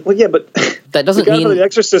 And it's like, well, yeah, but that doesn't mean The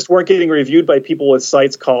Exorcist weren't getting reviewed by people with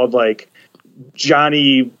sites called like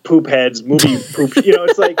Johnny Poophead's movie poop.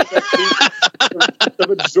 It's like the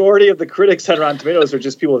majority of the critics on Rotten Tomatoes are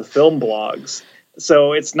just people with film blogs.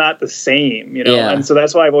 So it's not the same, and so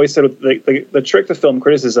that's why I've always said with the trick to film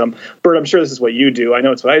criticism, Byrd, I'm sure this is what you do. I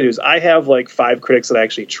know it's what I do. Is I have like 5 critics that I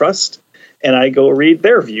actually trust, and I go read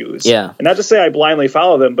their views. Yeah. And not to say I blindly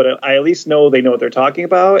follow them, but I at least know they know what they're talking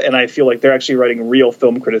about, and I feel like they're actually writing real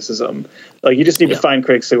film criticism. Like, you just need to find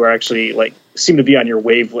critics who are actually, like, seem to be on your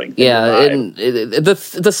wavelength. Yeah, and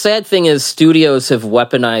the sad thing is studios have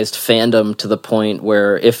weaponized fandom to the point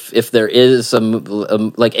where if there is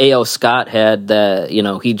like A.O. Scott had that, you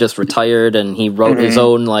know, he just retired and he wrote his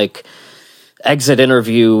own, like, exit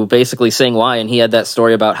interview basically saying why, and he had that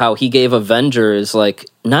story about how he gave Avengers, like,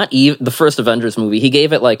 not even the first Avengers movie, he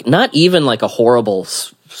gave it, like, not even like a horrible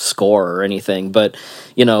score or anything, but,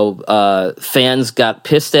 you know, fans got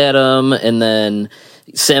pissed at him, and then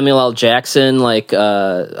Samuel L. Jackson like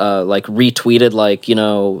retweeted, like, you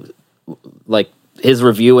know, like his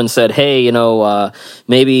review and said, hey, you know,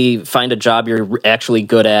 maybe find a job you're actually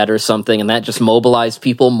good at or something, and that just mobilized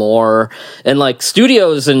people more. And, like,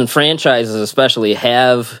 studios and franchises especially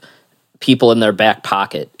have people in their back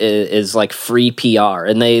pocket is like free PR,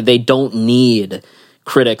 and they don't need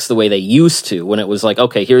critics the way they used to, when it was like,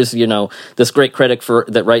 okay, here's, you know, this great critic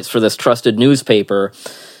that writes for this trusted newspaper.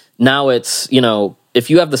 Now it's, you know, if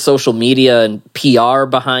you have the social media and PR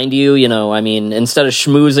behind you, you know, I mean, instead of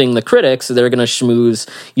schmoozing the critics, they're going to schmooze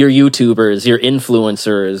your YouTubers, your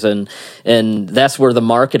influencers, and that's where the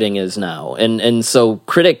marketing is now. And so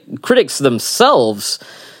critics themselves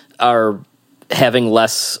are having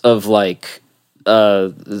less of, like,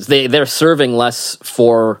 they're serving less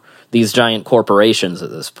for these giant corporations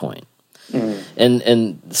at this point.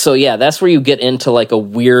 And so, yeah, that's where you get into, like,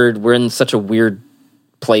 we're in such a weird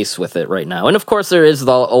place with it right now. And of course there is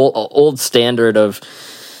the old standard of,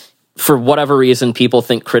 for whatever reason, people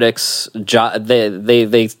think critics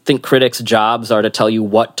they think critics' jobs are to tell you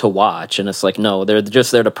what to watch, and it's like, no, they're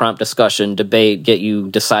just there to prompt discussion, debate, get you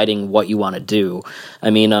deciding what you want to do.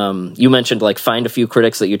 I mean, you mentioned, like, find a few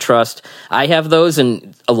critics that you trust. I have those,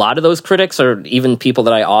 and a lot of those critics are even people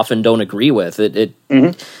that I often don't agree with.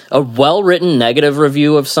 A well-written negative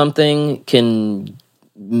review of something can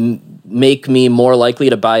make me more likely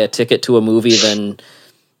to buy a ticket to a movie than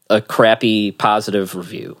a crappy positive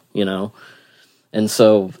review, you know? And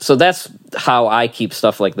so that's how I keep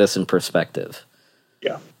stuff like this in perspective.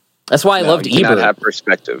 Yeah. That's why I loved you cannot Ebert. have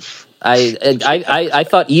perspective. I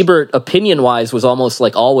thought Ebert, opinion-wise, was almost,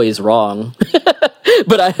 like, always wrong.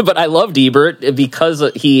 but I loved Ebert because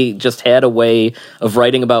he just had a way of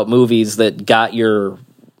writing about movies that got your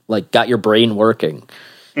brain working.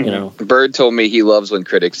 You know, Byrd told me he loves when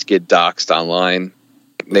critics get doxxed online.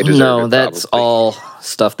 They deserve no, it, that's probably. all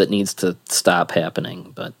stuff that needs to stop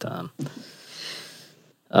happening. But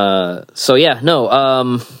so yeah,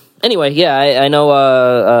 no. Anyway, yeah, I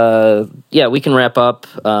know. Yeah, we can wrap up.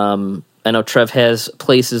 I know Trev has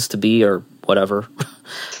places to be or whatever.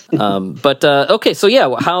 But okay, so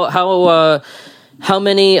yeah, how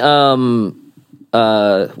many?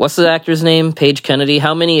 What's the actor's name? Paige Kennedy.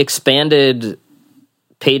 How many expanded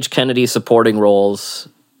Paige Kennedy supporting roles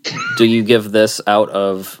do you give this out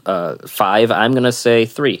of 5? I'm going to say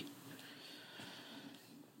 3.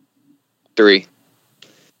 3.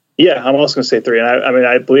 Yeah, I'm also going to say 3. And I mean,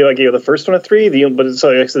 I believe I gave the first one a 3. But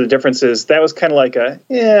so the difference is that was kind of like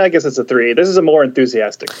I guess it's a 3. This is a more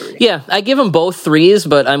enthusiastic 3. Yeah, I give them both 3s,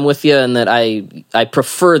 but I'm with you in that I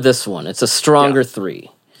prefer this one. It's a stronger 3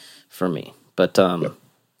 for me. But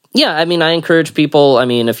yeah, I mean, I encourage people. I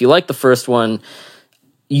mean, if you like the first one,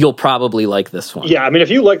 you'll probably like this one. Yeah, I mean, if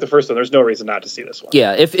you like the first one, there's no reason not to see this one.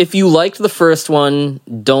 Yeah, if you liked the first one,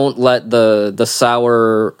 don't let the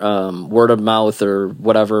sour word of mouth or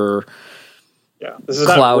whatever this is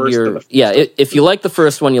cloud not worse your... than the first Yeah, one. if you like the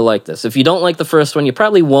first one, you like this. If you don't like the first one, you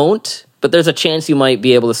probably won't, but there's a chance you might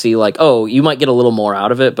be able to see, like, oh, you might get a little more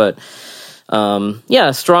out of it, but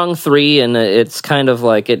yeah, strong 3, and it's kind of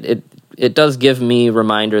like... It does give me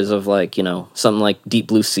reminders of, like, you know, something like Deep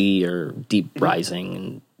Blue Sea or Deep Rising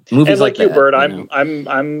and movies and like that. you, Byrd, you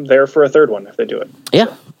know. I'm there for a third one if they do it.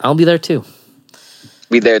 Yeah, I'll be there too.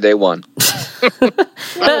 Be there day 1. I don't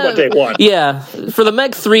know about day 1. Yeah, for the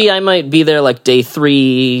Meg 3, I might be there like day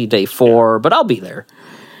 3, day 4, but I'll be there.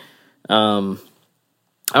 All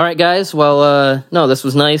right, guys. Well, no, this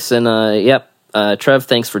was nice, and yep. Trev,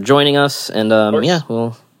 thanks for joining us, and yeah,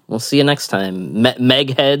 we'll see you next time.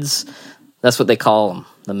 Meg heads. That's what they call them,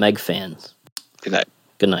 the Meg fans. Good night.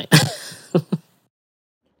 Good night.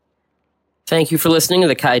 Thank you for listening to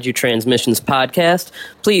the Kaiju Transmissions podcast.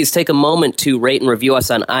 Please take a moment to rate and review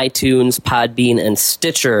us on iTunes, Podbean, and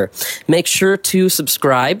Stitcher. Make sure to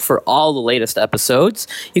subscribe for all the latest episodes.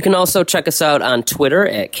 You can also check us out on Twitter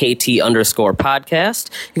at KT_podcast.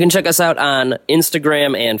 You can check us out on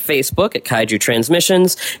Instagram and Facebook at Kaiju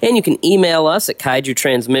Transmissions. And you can email us at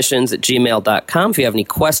kaijutransmissions@gmail.com if you have any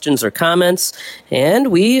questions or comments.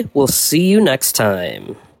 And we will see you next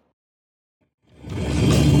time.